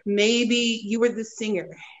 Maybe you were the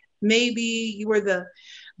singer. Maybe you were the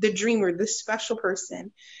dreamer, the special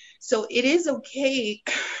person. So it is okay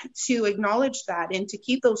to acknowledge that and to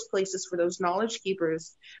keep those places for those knowledge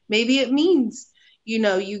keepers. Maybe it means, you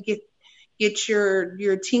know, you get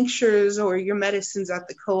your tinctures or your medicines at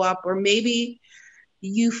the co-op, or maybe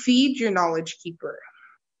you feed your knowledge keeper.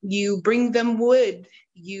 You bring them wood,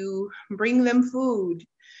 you bring them food,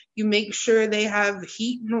 you make sure they have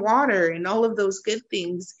heat and water and all of those good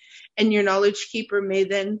things. And your knowledge keeper may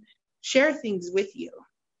then share things with you.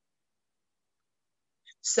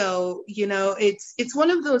 So, you know, it's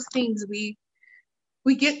one of those things we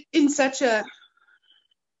get in such a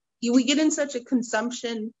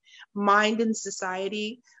consumption mind in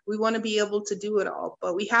society. We want to be able to do it all,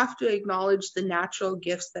 but we have to acknowledge the natural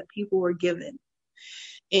gifts that people were given.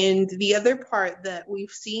 And the other part that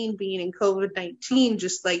we've seen being in COVID-19,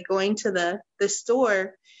 just like going to the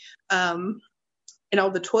store and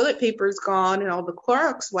all the toilet paper is gone and all the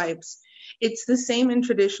Clorox wipes, it's the same in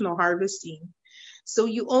traditional harvesting. So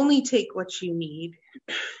you only take what you need.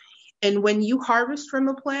 And when you harvest from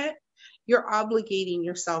a plant, you're obligating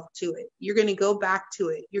yourself to it. You're going to go back to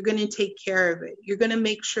it. You're going to take care of it. You're going to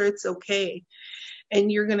make sure it's okay. And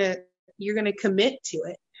you're going to commit to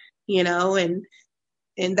it, you know, and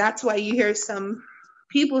that's why you hear some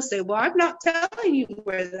people say, well, I'm not telling you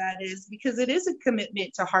where that is, because it is a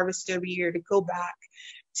commitment to harvest every year, to go back,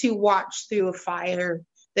 to watch through a fire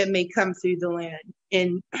that may come through the land.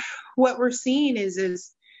 And what we're seeing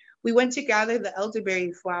is we went to gather the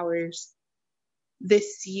elderberry flowers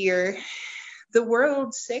this year. The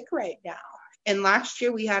world's sick right now. And last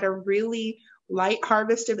year we had a really light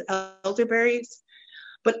harvest of elderberries,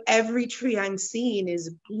 but every tree I'm seeing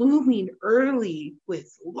is blooming early with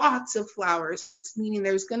lots of flowers, meaning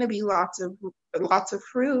there's going to be lots of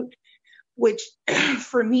fruit, which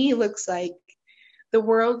for me looks like the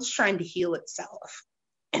world's trying to heal itself.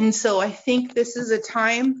 And so I think this is a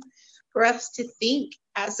time for us to think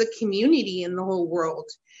as a community in the whole world,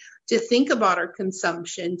 to think about our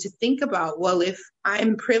consumption, to think about, well, if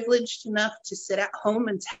I'm privileged enough to sit at home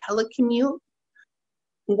and telecommute,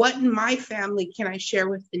 what in my family can I share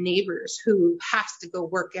with the neighbors who has to go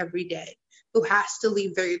work every day, who has to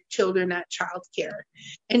leave their children at childcare,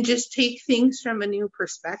 and just take things from a new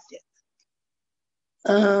perspective.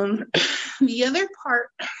 The other part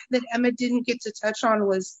that Emma didn't get to touch on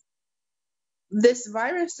was this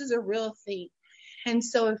virus is a real thing. And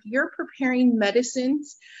so if you're preparing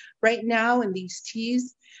medicines right now in these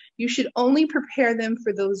teas, you should only prepare them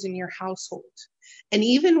for those in your household. And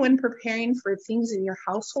even when preparing for things in your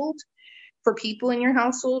household, for people in your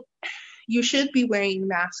household, you should be wearing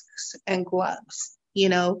masks and gloves. You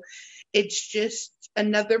know, it's just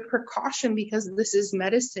another precaution, because this is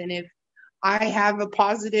medicine. If I have a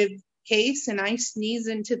positive case and I sneeze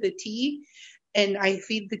into the tea, and I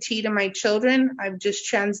feed the tea to my children, I've just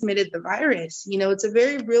transmitted the virus. You know, it's a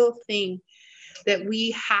very real thing that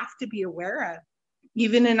we have to be aware of,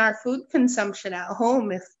 even in our food consumption at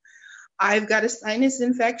home. If I've got a sinus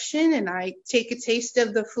infection and I take a taste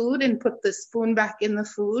of the food and put the spoon back in the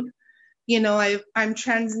food, you know, I'm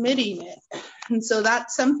transmitting it. And so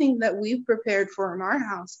that's something that we've prepared for in our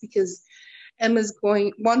house, because Emma's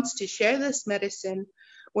wants to share this medicine.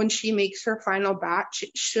 When she makes her final batch,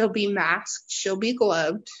 she'll be masked, she'll be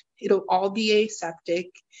gloved, it'll all be aseptic,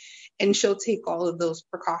 and she'll take all of those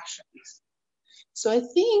precautions. So I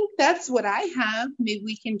think that's what I have. Maybe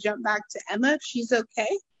we can jump back to Emma if she's okay.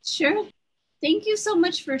 Sure. Thank you so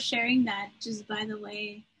much for sharing that, just by the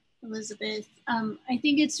way, Elizabeth. I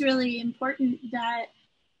think it's really important that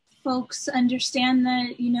folks understand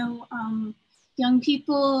that, you know, young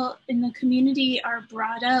people in the community are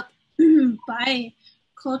brought up by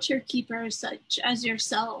culture keepers such as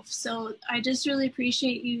yourself. So I just really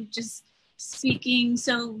appreciate you just speaking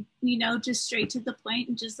so, you know, just straight to the point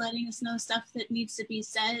and just letting us know stuff that needs to be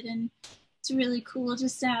said. And it's really cool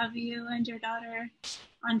just to have you and your daughter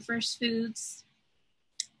on First Foods.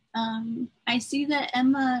 I see that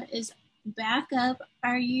Emma is back up.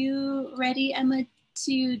 Are you ready, Emma,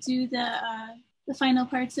 to do the final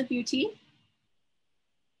parts of your tea?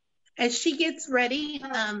 As she gets ready,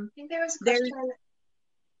 I think there was a question.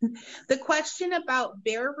 The question about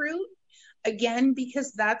bare root, again,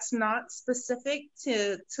 because that's not specific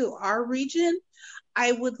to our region,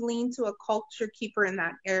 I would lean to a culture keeper in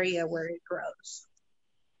that area where it grows.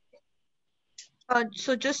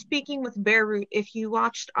 So just speaking with bare root, if you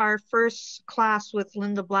watched our first class with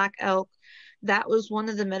Linda Black Elk, that was one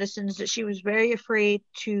of the medicines that she was very afraid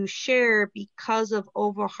to share because of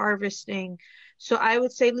over harvesting. So I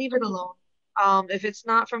would say leave it alone. If it's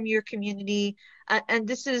not from your community, and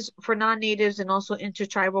this is for non-natives and also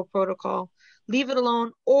intertribal protocol, leave it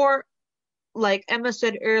alone. Or like Emma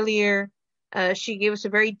said earlier, she gave us a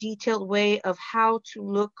very detailed way of how to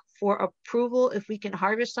look for approval if we can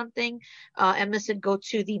harvest something. Emma said go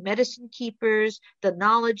to the medicine keepers, the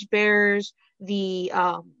knowledge bearers, the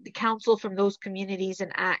council from those communities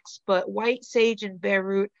and acts. But white sage and bare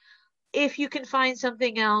root, if you can find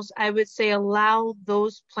something else, I would say allow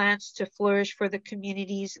those plants to flourish for the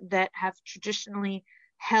communities that have traditionally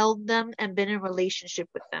held them and been in relationship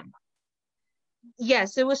with them.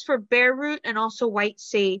 Yes, it was for bare root and also white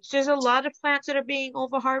sage. There's a lot of plants that are being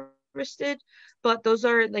over harvested, but those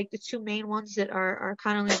are like the two main ones that are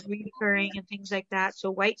kind of like recurring and things like that.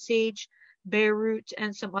 So white sage, bare root,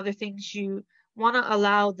 and some other things you want to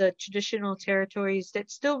allow the traditional territories that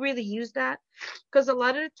still really use that, because a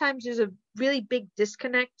lot of the times there's a really big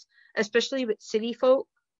disconnect, especially with city folk,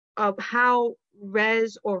 of how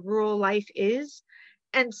res or rural life is.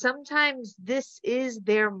 And sometimes this is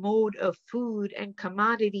their mode of food and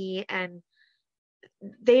commodity, and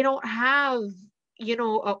they don't have, you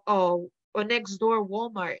know, a next door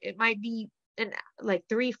Walmart. It might be like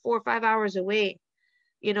 3, 4, 5 hours away,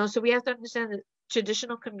 you know. So we have to understand that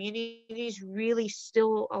traditional communities really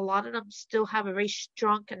still, a lot of them still have a very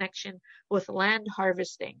strong connection with land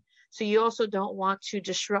harvesting. So you also don't want to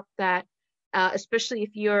disrupt that, especially if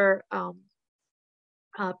you're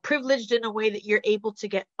privileged in a way that you're able to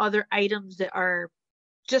get other items that are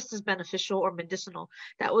just as beneficial or medicinal.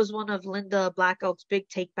 That was one of Linda Black Elk's big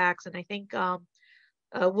takebacks, and I think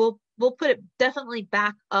we'll put it definitely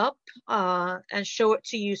back up and show it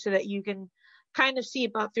to you so that you can kind of see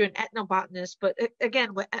about through an ethnobotanist. But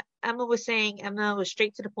again, what Emma was saying, Emma was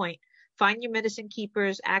straight to the point. Find your medicine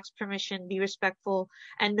keepers, ask permission, be respectful,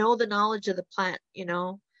 and know the knowledge of the plant, you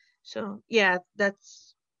know. So yeah,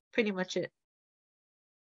 that's pretty much it.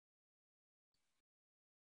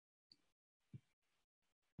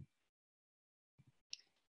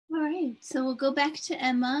 All right, so we'll go back to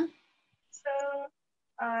Emma. So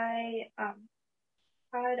I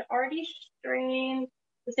had already strained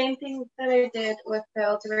the same thing that I did with the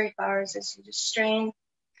elderberry flowers, is you just strain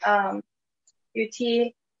your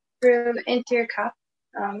tea through into your cup.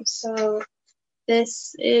 So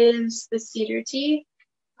this is the cedar tea.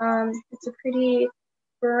 It's a pretty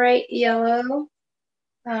bright yellow.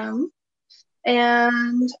 And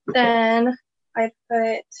then I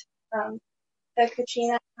put the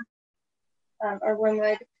kachina or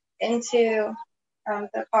wormwood into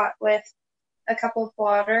the pot with a cup of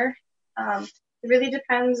water. It really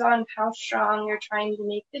depends on how strong you're trying to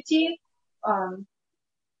make the tea,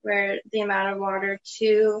 where the amount of water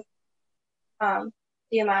to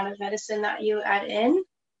the amount of medicine that you add in.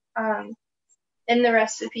 In the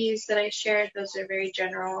recipes that I shared, those are very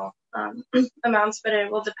general amounts, but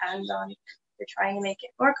it will depend on you're trying to make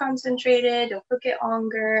it more concentrated, you'll cook it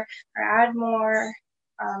longer or add more.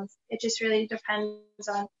 It just really depends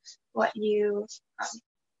on what you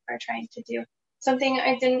are trying to do. Something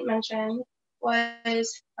I didn't mention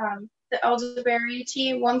was the elderberry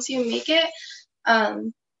tea. Once you make it,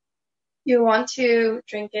 you want to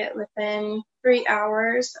drink it within 3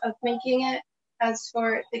 hours of making it. As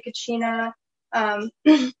for the kachina,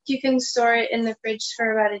 you can store it in the fridge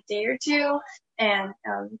for about a day or two, and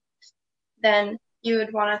then you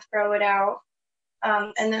would want to throw it out.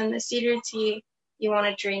 And then the cedar tea, you want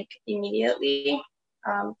to drink immediately.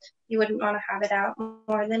 You wouldn't want to have it out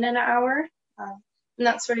more than an hour. And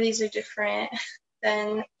that's where these are different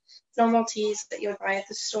than normal teas that you would buy at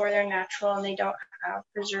the store. They're natural and they don't have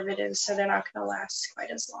preservatives, so they're not going to last quite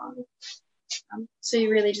as long. So you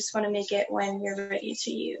really just want to make it when you're ready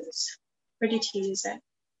to use it.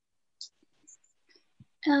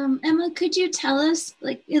 Emma, could you tell us,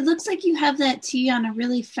 like, it looks like you have that tea on a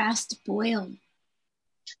really fast boil.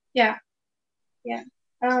 Yeah.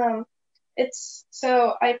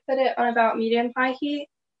 So I put it on about medium high heat,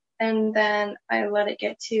 and then I let it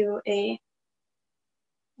get to a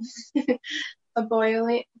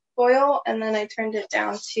boil, and then I turned it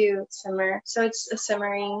down to simmer. So it's a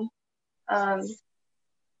simmering on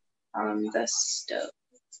the stove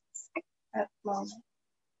at the moment.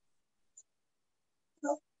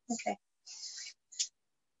 Oh, okay.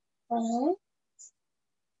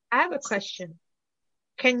 I have a question.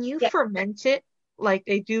 Can you ferment it like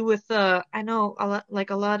they do with I know a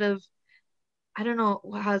lot of, I don't know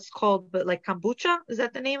how it's called, but like kombucha, is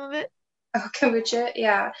that the name of it? Oh, kombucha,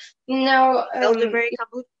 yeah. No, elderberry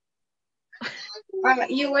kombucha.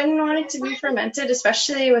 You wouldn't want it to be fermented,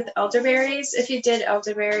 especially with elderberries. If you did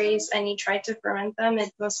elderberries and you tried to ferment them,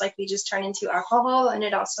 it'd most likely just turn into alcohol, and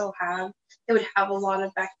it would have a lot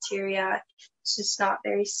of bacteria. It's just not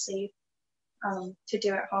very safe to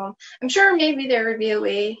do at home. I'm sure maybe there would be a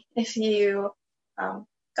way if you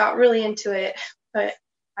got really into it, but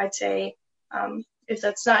I'd say if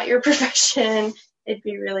that's not your profession, it'd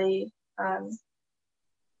be really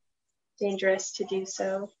dangerous to do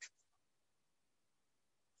so.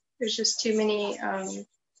 There's just too many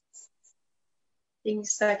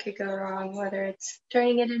things that could go wrong, whether it's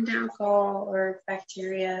turning it into alcohol or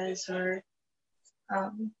bacteria or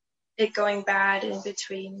it going bad in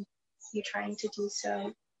between you trying to do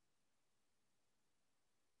so.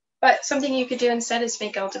 But something you could do instead is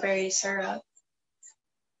make elderberry syrup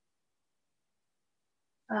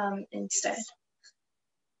instead.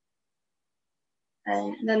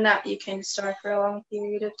 And then that you can store for a long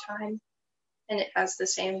period of time, and it has the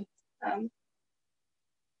same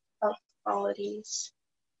health qualities.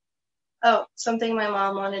 Oh, something my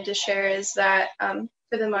mom wanted to share is that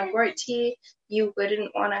for the mugwort tea, you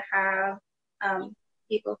wouldn't want to have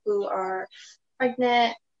people who are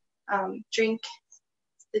pregnant drink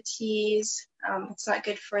the teas. It's not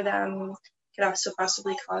good for them. It could also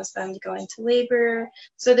possibly cause them to go into labor.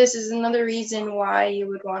 So this is another reason why you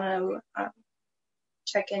would want to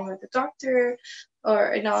check in with a doctor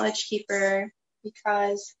or a knowledge keeper,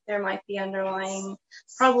 because there might be underlying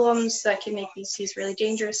problems that can make these teas really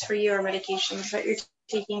dangerous for you, or medications that you're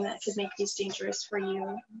taking that could make these dangerous for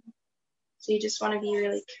you. So you just want to be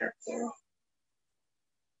really careful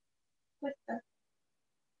with that.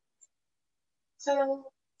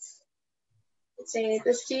 So let's say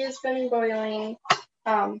this tea has been boiling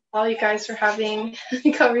while you guys were having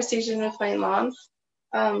a conversation with my mom.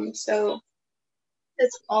 So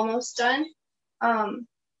it's almost done.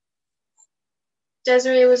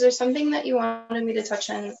 Desiree, was there something that you wanted me to touch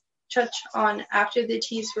on after the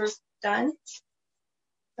teas were done?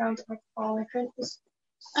 Well,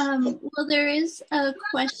 there is a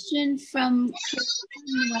question from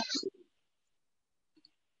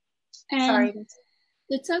Sorry.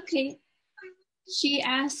 It's okay. She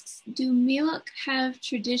asks, do Miwok have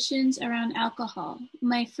traditions around alcohol?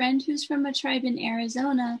 My friend who's from a tribe in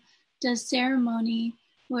Arizona does ceremony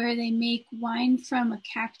where they make wine from a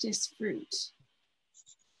cactus fruit.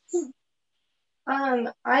 I'm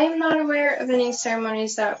not aware of any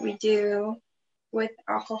ceremonies that we do with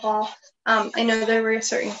alcohol. I know there were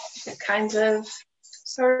certain kinds of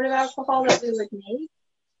sort of alcohol that we would make,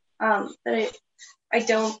 but I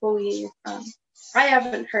don't believe, I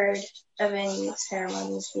haven't heard of any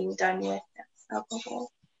ceremonies being done with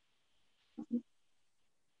alcohol.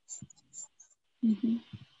 Mm-hmm.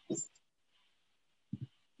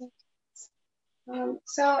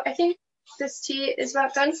 So I think this tea is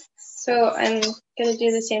about done. So I'm going to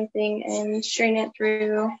do the same thing and strain it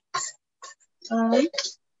through. And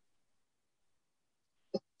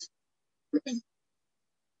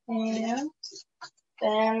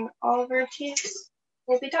then all of our teas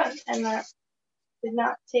will be done. And that did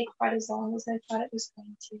not take quite as long as I thought it was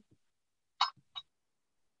going to.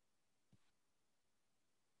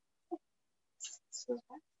 So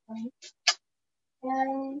that's fine.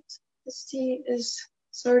 And this tea is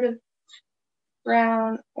sort of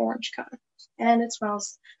brown orange color, and it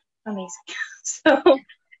smells amazing. So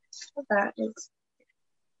that is,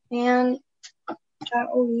 and that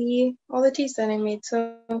will be all the teas that I made.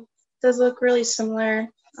 So it does look really similar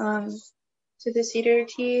to the cedar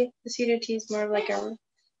tea. The cedar tea is more of like a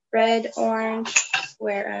red orange,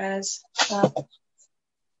 whereas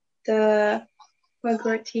the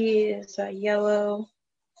mugwort tea is a yellow,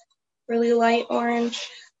 really light orange.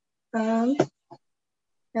 And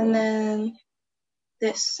then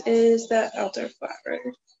this is the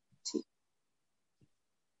elderflower tea.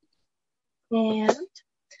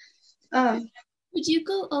 And would you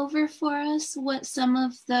go over for us what some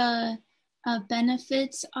of the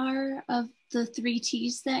benefits are of the 3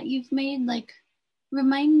 teas that you've made? Like,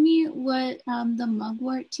 remind me what the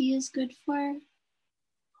mugwort tea is good for.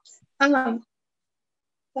 The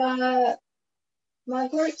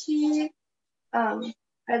mugwort tea, I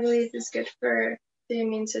believe, is good for the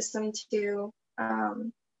immune system too,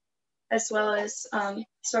 as well as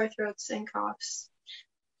sore throats and coughs,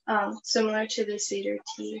 similar to the cedar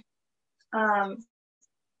tea.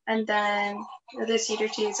 And then the cedar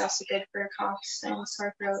tea is also good for coughs and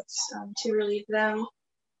sore throats, to relieve them.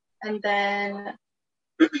 And then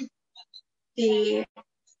the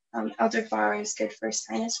elderflower is good for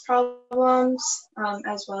sinus problems,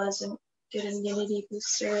 as well as a good immunity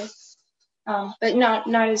booster, but not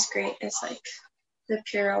as great as like the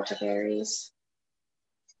pure elderberries.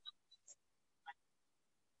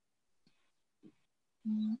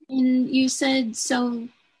 And you said so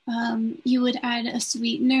you would add a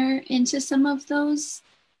sweetener into some of those.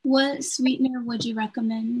 What sweetener would you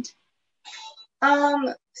recommend?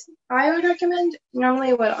 I would recommend,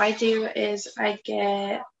 normally what I do is I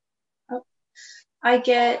get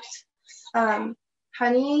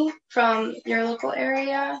honey from your local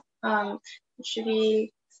area. It should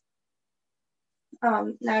be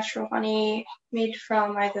natural honey made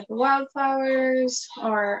from either the wildflowers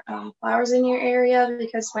or flowers in your area,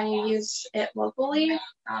 because when you use it locally, it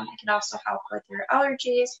can also help with your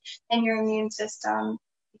allergies and your immune system,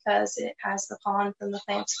 because it has the pollen from the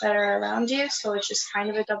plants that are around you. So it's just kind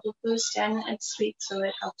of a double boost, and it's sweet, so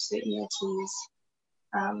it helps sweeten the teas,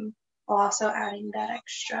 while also adding that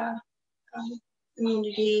extra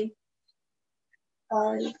immunity.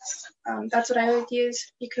 That's what I would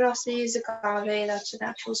use. You could also use agave, that's a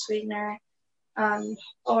natural sweetener,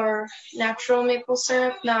 or natural maple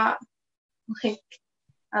syrup, not like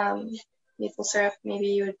maple syrup maybe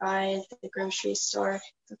you would buy at the grocery store.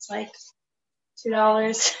 It's like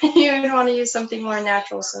 $2. You would want to use something more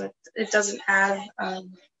natural, so it doesn't have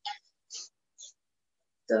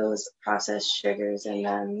those processed sugars in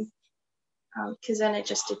them, because then it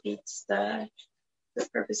just defeats the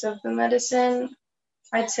purpose of the medicine,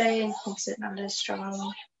 I'd say, and makes it not as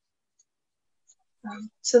strong.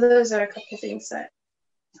 So those are a couple things that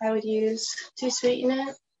I would use to sweeten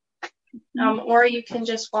it. Or you can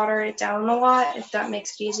just water it down a lot if that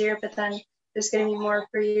makes it easier, but then there's going to be more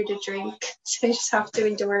for you to drink, so you just have to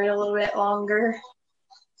endure it a little bit longer.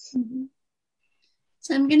 Mm-hmm.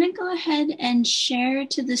 So I'm going to go ahead and share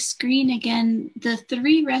to the screen again the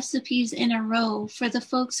 3 recipes in a row for the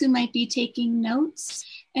folks who might be taking notes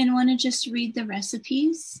and want to just read the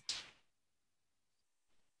recipes.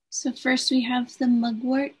 So first we have the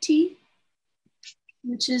mugwort tea,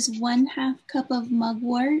 which is 1/2 cup of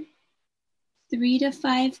mugwort, 3 to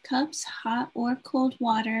 5 cups hot or cold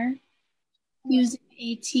water, using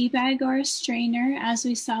a tea bag or a strainer, as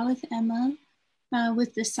we saw with Emma,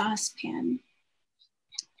 with the saucepan.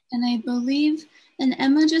 And I believe, and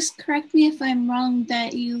Emma, just correct me if I'm wrong,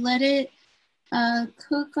 that you let it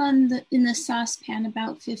cook in the saucepan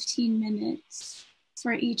about 15 minutes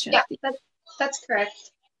for each of these. Yeah, that's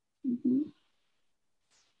correct. Mm-hmm.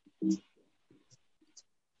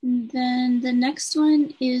 And then the next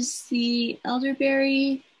one is the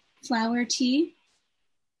elderberry flower tea,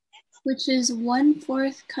 which is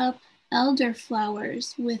 1/4 cup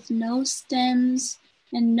elderflowers with no stems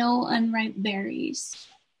and no unripe berries.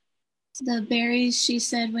 The berries, she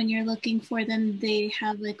said, when you're looking for them, they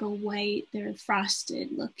have like a white, they're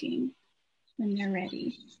frosted looking when they're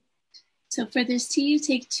ready. So for this tea, you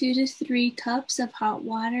take 2 to 3 cups of hot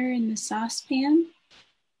water in the saucepan,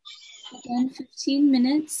 again 15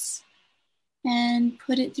 minutes, and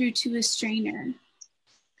put it through to a strainer.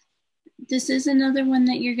 This is another one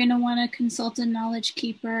that you're going to want to consult a knowledge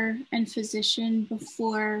keeper and physician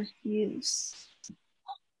before use.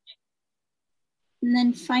 And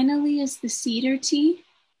then finally is the cedar tea,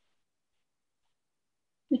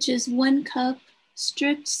 which is 1 cup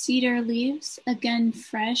stripped cedar leaves, again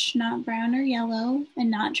fresh, not brown or yellow,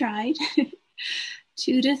 and not dried.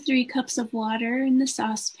 2 to 3 cups of water in the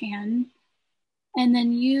saucepan, and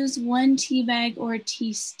then use 1 tea bag or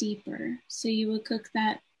tea steeper. So you would cook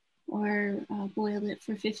that or boil it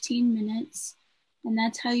for 15 minutes. And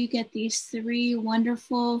that's how you get these 3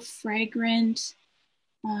 wonderful, fragrant,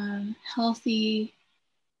 healthy,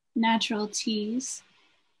 natural teas.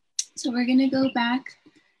 So we're gonna go back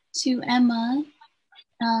to Emma,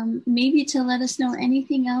 maybe to let us know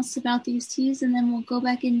anything else about these teas, and then we'll go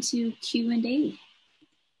back into Q&A.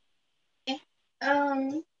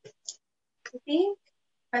 I think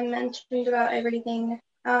I mentioned about everything.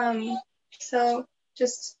 So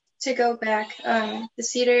just to go back, the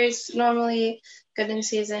cedar is normally good in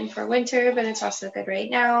season for winter, but it's also good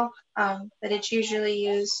right now. But it's usually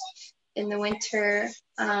used in the winter.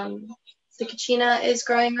 The kachina is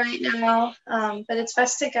growing right now, but it's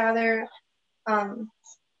best to gather the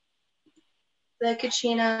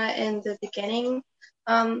kachina in the beginning,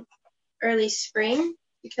 early spring,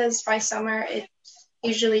 because by summer it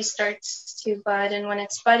usually starts to bud, and when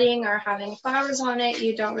it's budding or having flowers on it,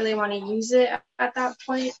 you don't really want to use it at that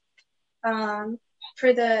point.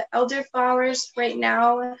 For the elder flowers right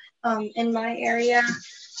now, in my area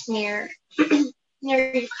near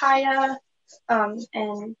Ukiah,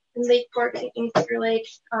 and Lake Fork and Clear Lake,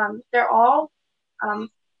 they're all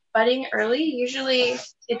budding early. Usually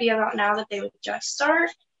it'd be about now that they would just start,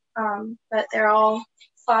 but they're all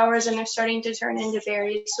flowers and they're starting to turn into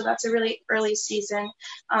berries, so that's a really early season,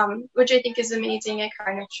 which I think is amazing. It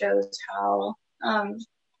kind of shows how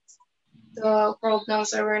the world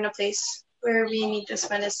knows that we're in a place where we need this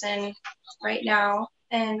medicine right now,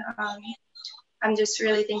 and I'm just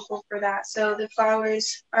really thankful for that. So the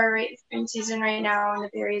flowers are right in season right now, and the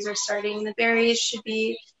berries are starting. The berries should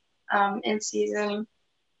be in season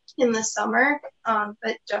in the summer,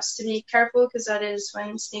 but just to be careful, because that is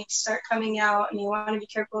when snakes start coming out, and you want to be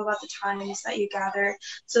careful about the times that you gather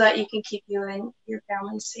so that you can keep you and your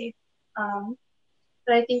family safe.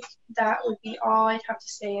 But I think that would be all I'd have to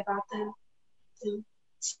say about the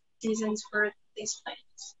seasons for these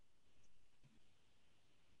plants.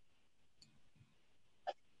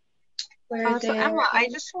 So Emma, I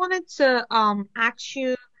just wanted to ask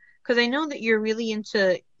you, because I know that you're really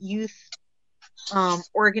into youth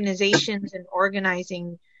organizations and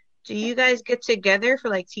organizing. Do you guys get together for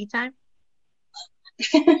like tea time?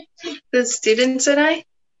 The students and I?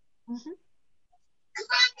 Mm-hmm.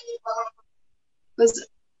 Was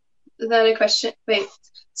that a question? Wait,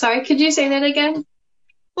 sorry, could you say that again?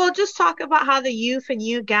 Well, just talk about how the youth and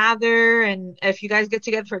you gather, and if you guys get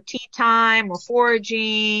together for tea time or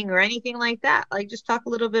foraging or anything like that. Like, just talk a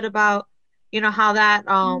little bit about, how that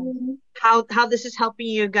how this is helping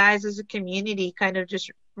you guys as a community kind of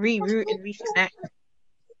just reroute and reconnect.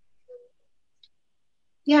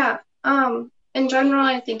 Yeah. In general,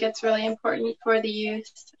 I think it's really important for the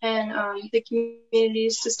youth and the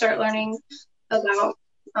communities to start learning about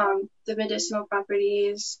the medicinal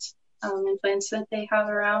properties and plants that they have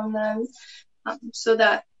around them, so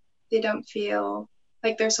that they don't feel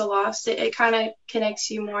like there's a loss. It kind of connects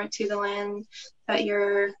you more to the land that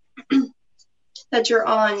you're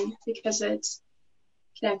on, because it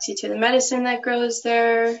connects you to the medicine that grows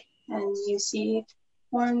there, and you see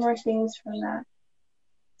more and more things from that.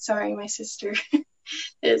 Sorry, my sister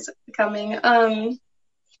is coming.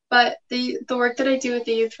 But the work that I do with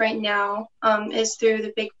the youth right now is through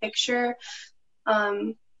the Big Picture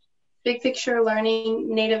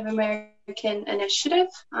Learning Native American Initiative.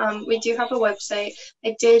 We do have a website.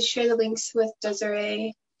 I did share the links with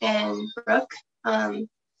Desiree and Brooke. And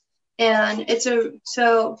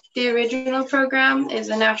so the original program is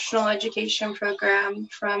a national education program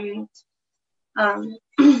from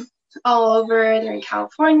all over. They're in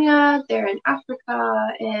California, they're in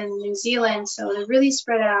Africa, and New Zealand, so they're really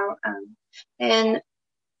spread out. And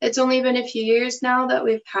it's only been a few years now that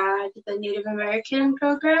we've had the Native American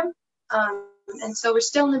program. And so we're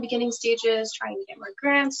still in the beginning stages, trying to get more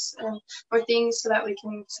grants and more things so that we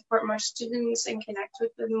can support more students and connect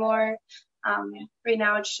with them more. Right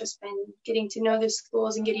now it's just been getting to know the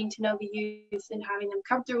schools and getting to know the youth and having them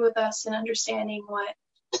come through with us and understanding what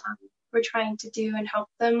we're trying to do and help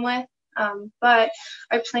them with. But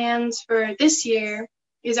our plans for this year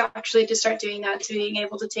is actually to start doing that, to being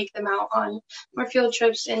able to take them out on more field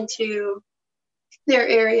trips into their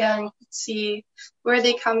area and see where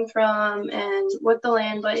they come from and what the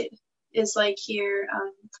land is like here.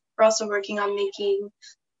 We're also working on making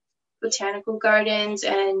botanical gardens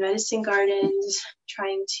and medicine gardens,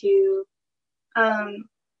 trying to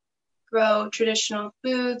grow traditional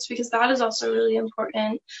foods, because that is also really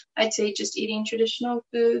important. I'd say just eating traditional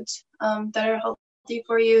foods that are healthy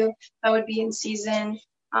for you, that would be in season,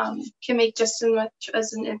 can make just as much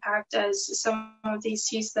as an impact as some of these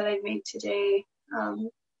teas that I've made today,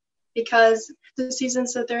 because the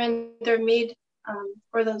seasons that they're made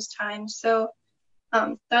for those times. So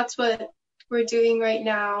that's what we're doing right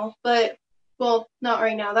now, but well, not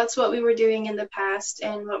right now. That's what we were doing in the past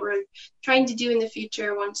and what we're trying to do in the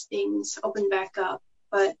future once things open back up.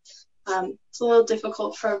 But it's a little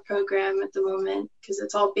difficult for our program at the moment because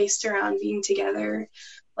it's all based around being together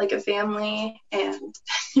like a family. And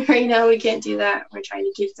right now we can't do that. We're trying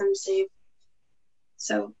to keep them safe.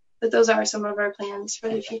 So, but those are some of our plans for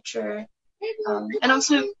the future. And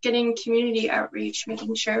also getting community outreach,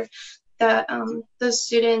 making sure that those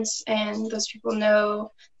students and those people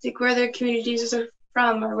know like where their communities are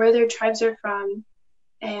from or where their tribes are from,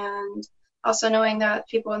 and also knowing that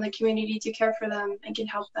people in the community do care for them and can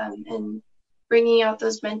help them, and bringing out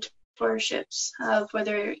those mentorships of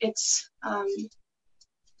whether it's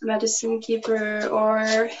medicine keeper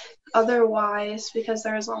or otherwise, because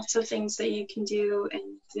there's lots of things that you can do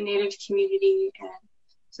in the Native community. And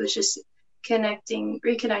so it's just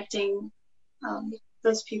reconnecting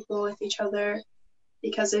those people with each other,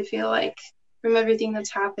 because I feel like from everything that's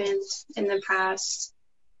happened in the past,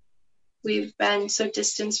 we've been so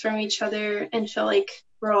distant from each other and feel like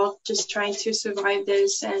we're all just trying to survive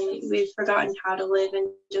this, and we've forgotten how to live and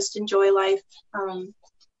just enjoy life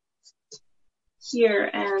here,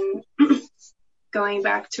 and going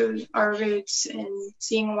back to our roots and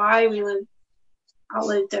seeing why we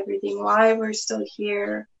outlived everything, why we're still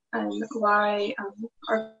here, and why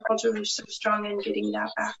our culture was so strong in getting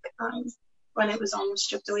that back when it was almost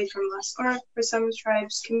stripped away from us, or for some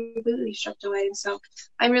tribes completely stripped away. So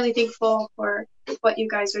I'm really thankful for what you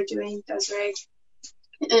guys are doing, Desiree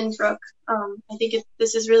and Brooke. I think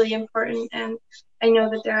this is really important, and I know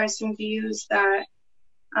that there are some views that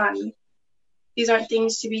these aren't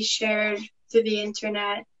things to be shared through the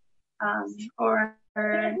internet, or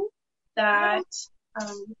that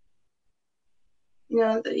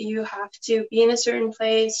that you have to be in a certain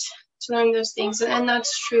place to learn those things, and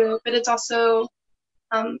that's true. But it's also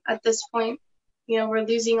at this point, we're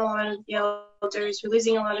losing a lot of the elders, we're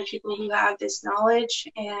losing a lot of people who have this knowledge,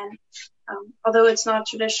 and although it's not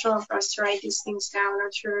traditional for us to write these things down or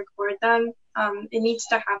to record them, it needs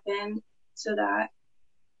to happen so that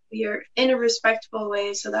we are in a respectful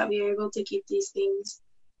way, so that we are able to keep these things,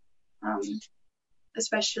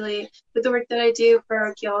 especially with the work that I do for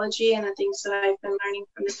archaeology and the things that I've been learning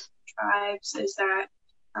from the tribes, is that,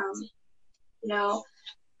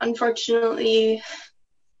 unfortunately,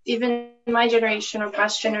 even my generation or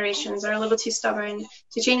past generations are a little too stubborn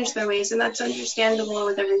to change their ways, and that's understandable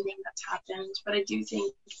with everything that's happened. But I do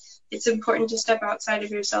think it's important to step outside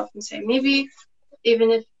of yourself and say, maybe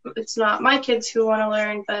even if it's not my kids who want to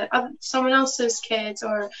learn, but someone else's kids,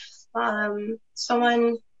 or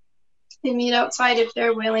someone they meet outside, if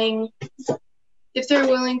they're willing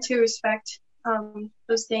to respect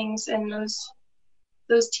those things and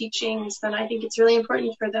those teachings, then I think it's really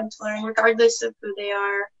important for them to learn, regardless of who they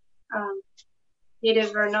are,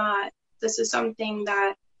 Native or not. This is something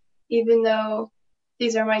that, even though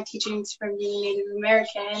these are my teachings from being Native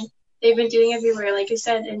American, they've been doing everywhere. Like I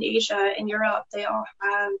said, in Asia, in Europe, they all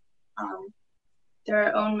have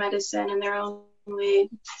their own medicine and their own way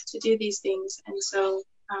to do these things. And so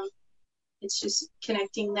it's just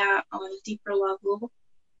connecting that on a deeper level,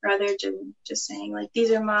 rather than just saying, like, these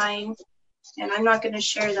are mine, and I'm not going to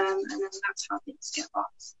share them, and then that's how things get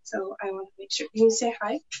lost. So I want to make sure you say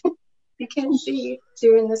hi. You can see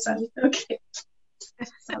you're in the sun. Okay.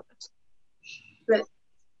 So, but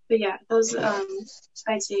yeah, those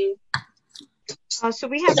I'd say. So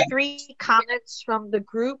we have 3 comments from the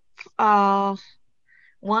group.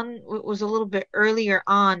 One was a little bit earlier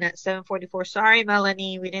on at 7:44. Sorry,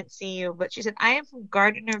 Melanie, we didn't see you. But she said, I am from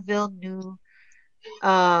Gardnerville, New,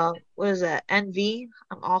 what is that, NV?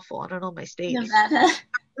 I'm awful. I don't know my state. Nevada.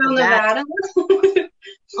 From Nevada.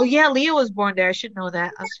 Oh, yeah, Leah was born there. I should know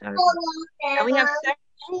that. I'm sorry. And we have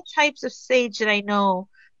several types of sage that I know,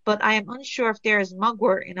 but I am unsure if there is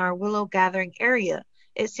mugwort in our willow gathering area.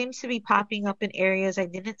 It seems to be popping up in areas I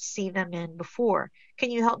didn't see them in before.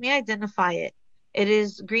 Can you help me identify it? It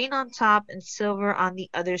is green on top and silver on the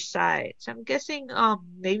other side. So I'm guessing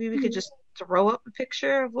maybe we could just throw up a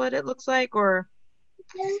picture of what it looks like, or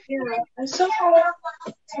Yeah,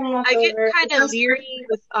 I get kind of leery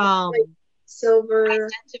with silver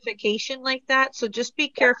identification like that. So just be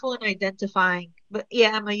careful in identifying. But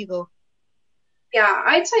yeah, Emma, you go. Yeah,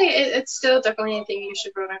 I'd say it's still definitely a thing you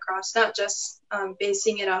should run across, not just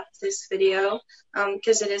basing it off this video,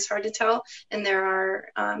 because it is hard to tell, and there are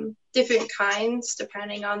different kinds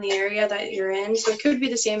depending on the area that you're in. So it could be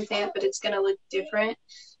the same plant, but it's going to look different.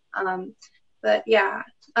 But yeah,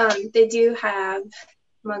 they do have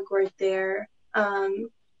mugwort there. And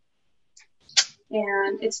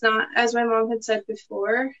it's not, as my mom had said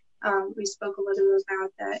before, we spoke a little bit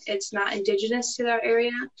about that. It's not indigenous to that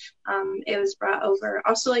area. It was brought over.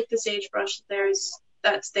 Also, like the sagebrush,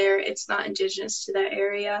 that's there. It's not indigenous to that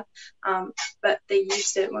area, but they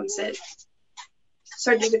used it once it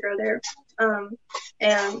started to grow there.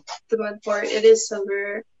 And the mugwort, it is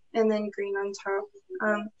silver and then green on top.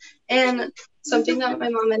 And something that my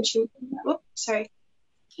mom mentioned. Whoops, sorry.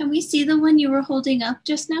 Can we see the one you were holding up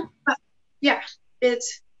just now? Yeah,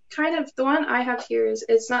 it's kind of, the one I have here is,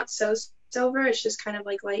 it's not so silver, it's just kind of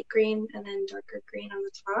like light green and then darker green on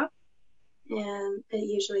the top. And it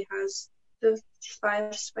usually has the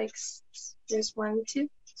 5 spikes. There's 1, 2,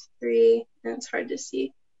 3, and it's hard to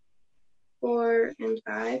see, 4 and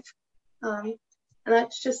 5. And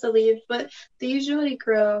that's just the leaves, but they usually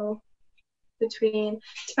grow between,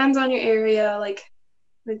 depends on your area, like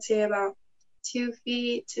I'd say about 2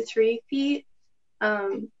 feet to 3 feet.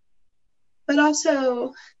 But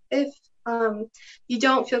also, if you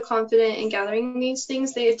don't feel confident in gathering these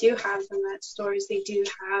things, they do have them at stores. They do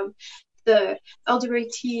have the elderberry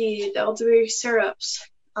tea, the elderberry syrups.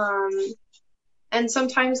 And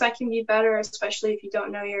sometimes that can be better, especially if you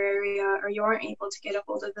don't know your area or you aren't able to get a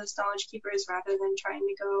hold of those knowledge keepers rather than trying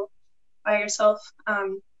to go by yourself.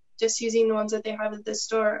 Just using the ones that they have at the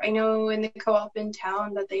store. I know in the co-op in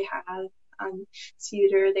town that they have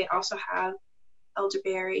cedar. They also have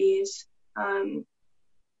elderberries.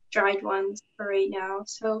 Dried ones for right now,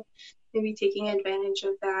 so maybe taking advantage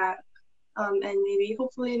of that, and maybe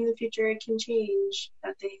hopefully in the future it can change,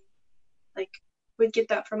 that they would get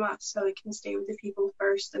that from us so it can stay with the people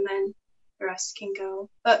first and then the rest can go.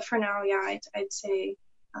 But for now, yeah, I'd say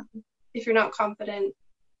if you're not confident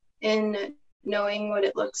in knowing what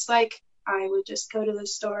it looks like, I would just go to the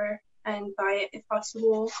store and buy it if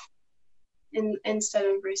possible, instead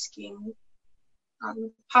of risking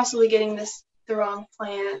possibly getting the wrong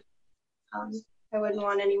plant. I wouldn't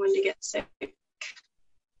want anyone to get sick.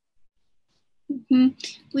 Mm-hmm.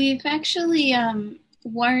 We've actually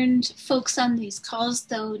warned folks on these calls,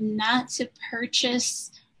 though, not to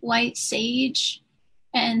purchase white sage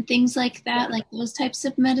and things like that, like those types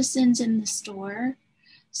of medicines in the store.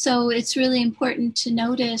 So it's really important to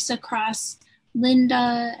notice across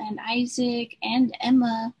Linda and Isaac and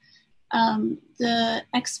Emma, the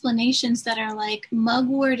explanations that are like,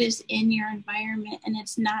 mugwort is in your environment and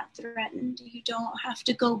it's not threatened. You don't have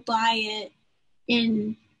to go buy it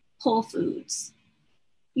in Whole Foods.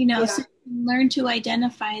 So learn to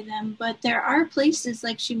identify them. But there are places,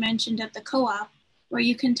 like she mentioned at the co-op, where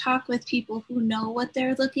you can talk with people who know what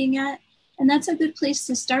they're looking at. And that's a good place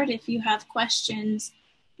to start if you have questions.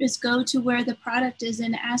 Just go to where the product is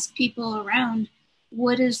and ask people around,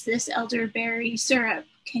 what is this elderberry syrup?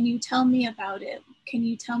 Can you tell me about it? Can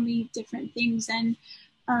you tell me different things? And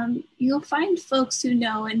you'll find folks who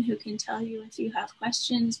know and who can tell you if you have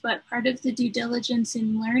questions. But part of the due diligence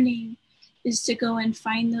in learning is to go and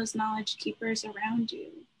find those knowledge keepers around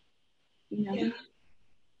you. Yeah.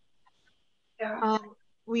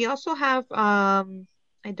 We also have, I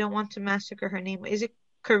don't want to massacre her name. Is it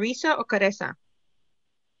Carissa or Caressa?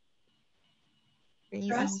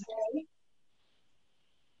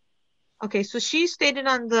 Okay, so she stated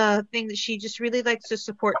on the thing that she just really likes to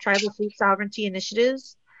support tribal food sovereignty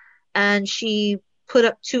initiatives, and she put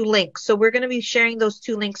up 2 links. So we're going to be sharing those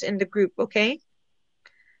 2 links in the group, okay?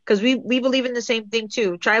 Because we believe in the same thing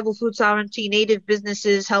too. Tribal food sovereignty, native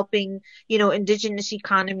businesses helping, indigenous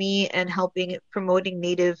economy and helping promoting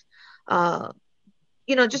native,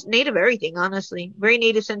 just native everything, honestly. Very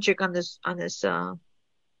native centric on this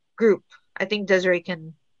group. I think Desiree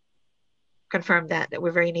can confirm that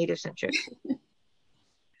we're very native centric.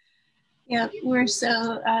 Yeah, we're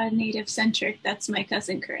so native centric. That's my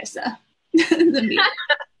cousin Carissa.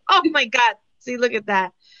 Oh my God. See, look at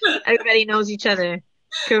that. Everybody knows each other.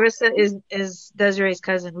 Carissa is Desiree's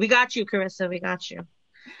cousin. We got you, Carissa. We got you.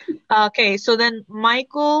 Okay, so then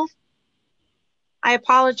Michael, I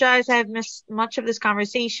apologize. I have missed much of this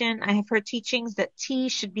conversation. I have heard teachings that tea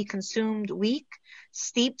should be consumed weak,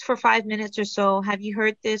 steeped for 5 minutes or so. Have you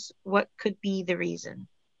heard this? What could be the reason?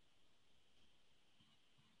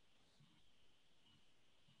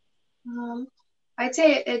 I'd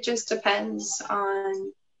say it just depends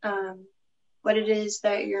on what it is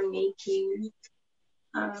that you're making.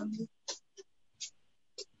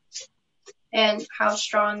 and how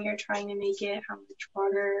strong you're trying to make it, how much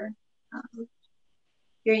water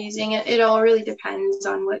you're using. It all really depends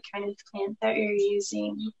on what kind of plant that you're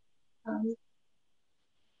using.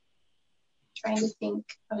 Trying to think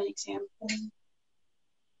of an example.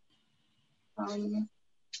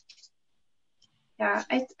 Yeah,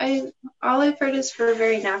 I all I've heard is for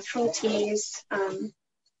very natural teas,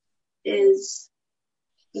 is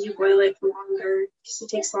you boil it for longer because it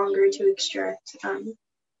takes longer to extract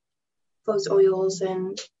those oils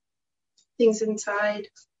and things inside.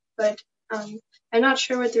 But I'm not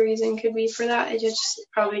sure what the reason could be for that. It just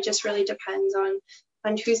probably just really depends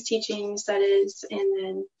on whose teachings that is, and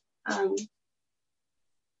then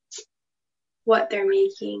what they're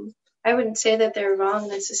making. I wouldn't say that they're wrong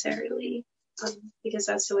necessarily, because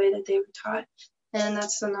that's the way that they were taught, and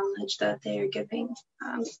that's the knowledge that they are giving.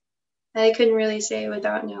 And I couldn't really say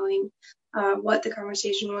without knowing what the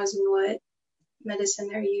conversation was and what medicine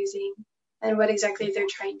they're using and what exactly they're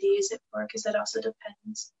trying to use it for, because that also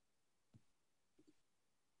depends.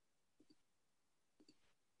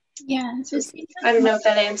 Yeah, so I don't know if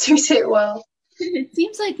that answers it well. It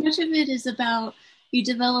seems like much of it is about you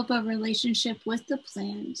develop a relationship with the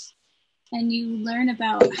plant and you learn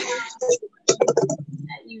about how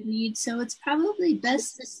that you need. So it's probably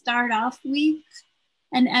best to start off weak,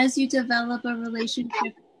 and as you develop a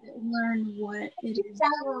relationship, learn what it is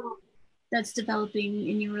that's developing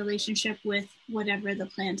in your relationship with whatever the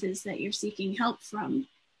plant is that you're seeking help from.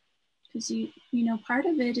 Because you know, part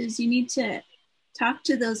of it is you need to talk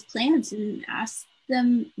to those plants and ask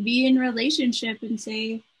them, be in relationship and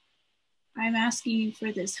say, I'm asking you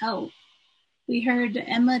for this help. We heard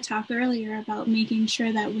Emma talk earlier about making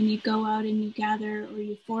sure that when you go out and you gather or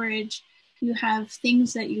you forage, you have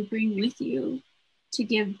things that you bring with you to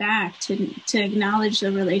give back, to acknowledge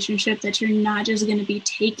the relationship, that you're not just going to be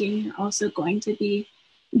taking, you're also going to be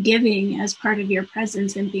giving as part of your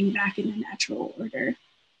presence and being back in a natural order.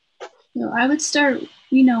 So I would start,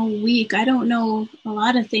 weak. I don't know a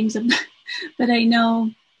lot of things about, but I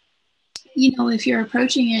know, if you're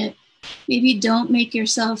approaching it, maybe don't make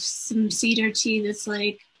yourself some cedar tea that's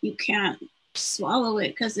like you can't swallow it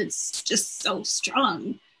because it's just so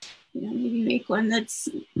strong. Maybe make one that's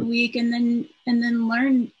weak and then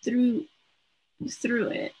learn through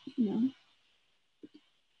it.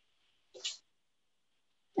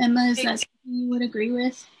 Emma, is that something you would agree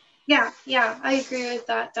with? Yeah, I agree with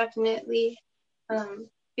that, definitely.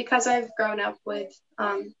 Because I've grown up with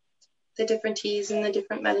the different teas and the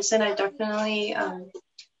different medicine, I've definitely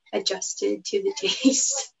adjusted to the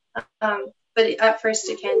taste. But at first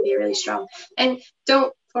it can be really strong. And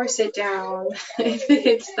don't force it down if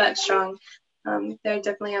it's that strong. There are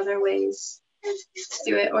definitely other ways to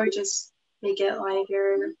do it, or just make it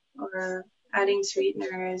lighter, or adding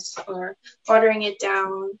sweeteners, or watering it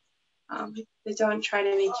down. But don't try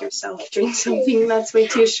to make yourself drink something that's way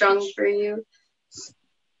too strong for you.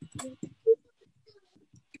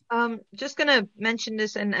 Just gonna mention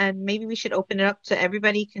this, and maybe we should open it up so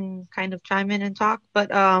everybody can kind of chime in and talk.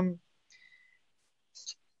 But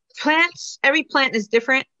plants, every plant is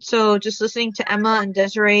different. So just listening to Emma and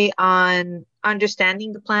Desiree on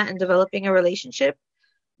understanding the plant and developing a relationship.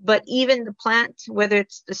 But even the plant, whether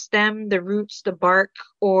it's the stem, the roots, the bark,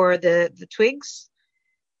 or the twigs,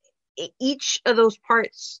 each of those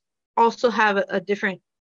parts also have a different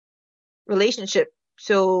relationship.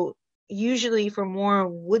 So usually for more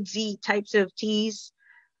woodsy types of teas,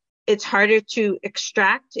 it's harder to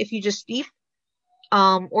extract if you just steep.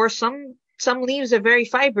 Or some leaves are very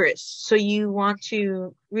fibrous. So you want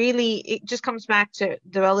to really, it just comes back to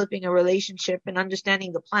developing a relationship and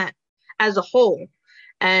understanding the plant as a whole,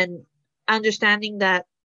 and understanding that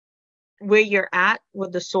where you're at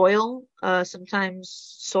with the soil, sometimes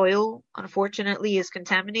soil, unfortunately, is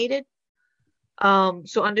contaminated.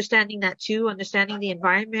 So understanding that too, understanding the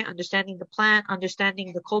environment, understanding the plant,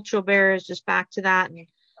 understanding the cultural barriers, just back to that. And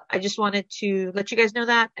I just wanted to let you guys know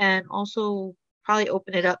that, and also probably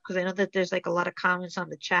open it up because I know that there's like a lot of comments on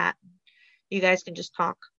the chat. You guys can just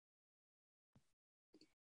talk.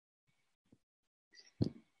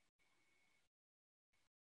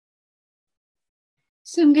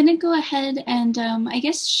 So I'm going to go ahead and I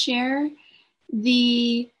guess share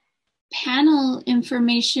the panel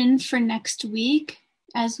information for next week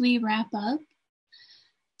as we wrap up.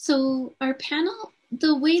 So our panel,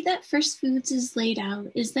 the way that First Foods is laid out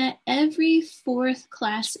is that every fourth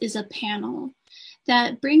class is a panel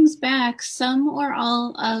that brings back some or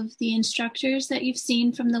all of the instructors that you've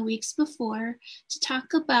seen from the weeks before to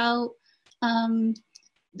talk about,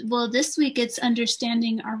 well, this week it's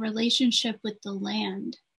understanding our relationship with the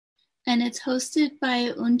land. And it's hosted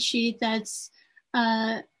by Unchi, that's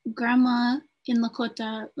grandma in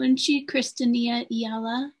Lakota, Unchi Christinia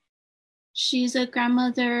Iala. She's a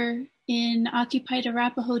grandmother in occupied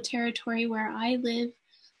Arapaho territory where I live,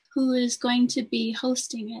 who is going to be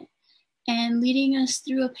hosting it and leading us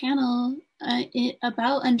through a panel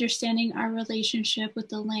about understanding our relationship with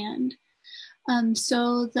the land.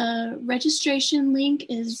 So the registration link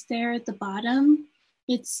is there at the bottom.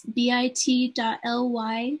 It's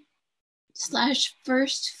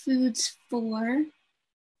bit.ly/firstfoods4.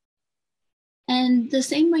 And the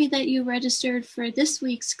same way that you registered for this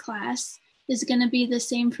week's class is going to be the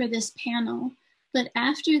same for this panel. But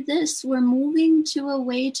after this, we're moving to a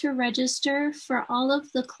way to register for all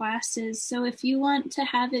of the classes. So if you want to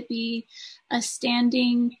have it be a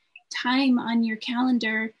standing time on your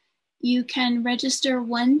calendar, you can register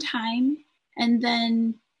one time and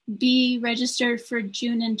then be registered for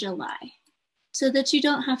June and July, so that you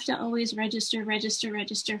don't have to always register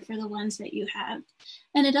for the ones that you have.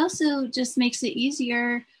 And it also just makes it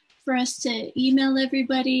easier for us to email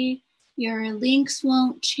everybody. Your links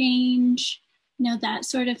won't change, that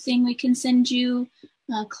sort of thing. We can send you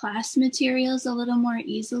class materials a little more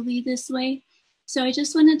easily this way. So I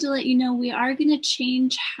just wanted to let you know we are going to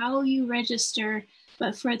change how you register,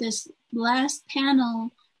 but for this last panel,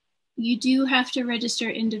 you do have to register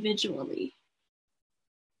individually.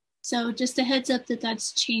 So just a heads up that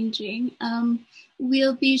that's changing.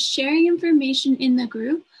 We'll be sharing information in the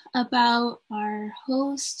group about our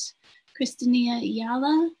host, Christinia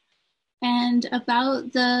Yala, and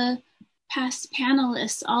about the past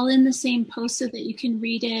panelists, all in the same post so that you can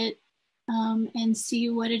read it and see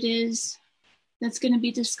what it is that's going to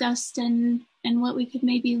be discussed and what we could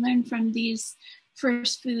maybe learn from these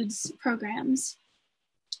First Foods programs.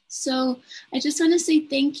 So I just want to say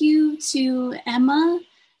thank you to Emma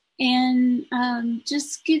and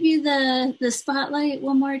just give you the spotlight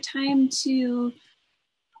one more time to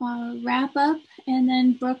wrap up, and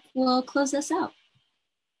then Brooke will close us out.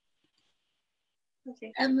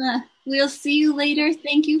 Okay. Emma, we'll see you later.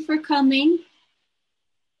 Thank you for coming.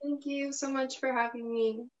 Thank you so much for having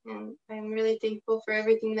me, and I'm really thankful for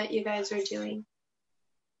everything that you guys are doing.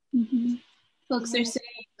 Mm-hmm. Folks are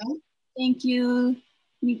saying thank you,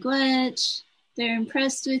 Miwok. They're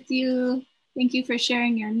impressed with you. Thank you for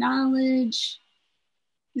sharing your knowledge.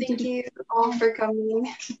 Thank you all for coming.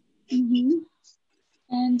 Mm-hmm.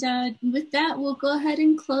 And with that, we'll go ahead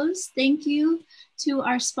and close. Thank you to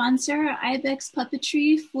our sponsor, Ibex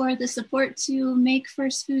Puppetry, for the support to make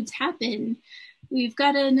First Foods happen. We've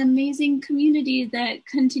got an amazing community that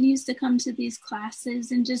continues to come to these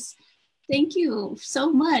classes, and just thank you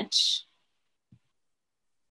so much.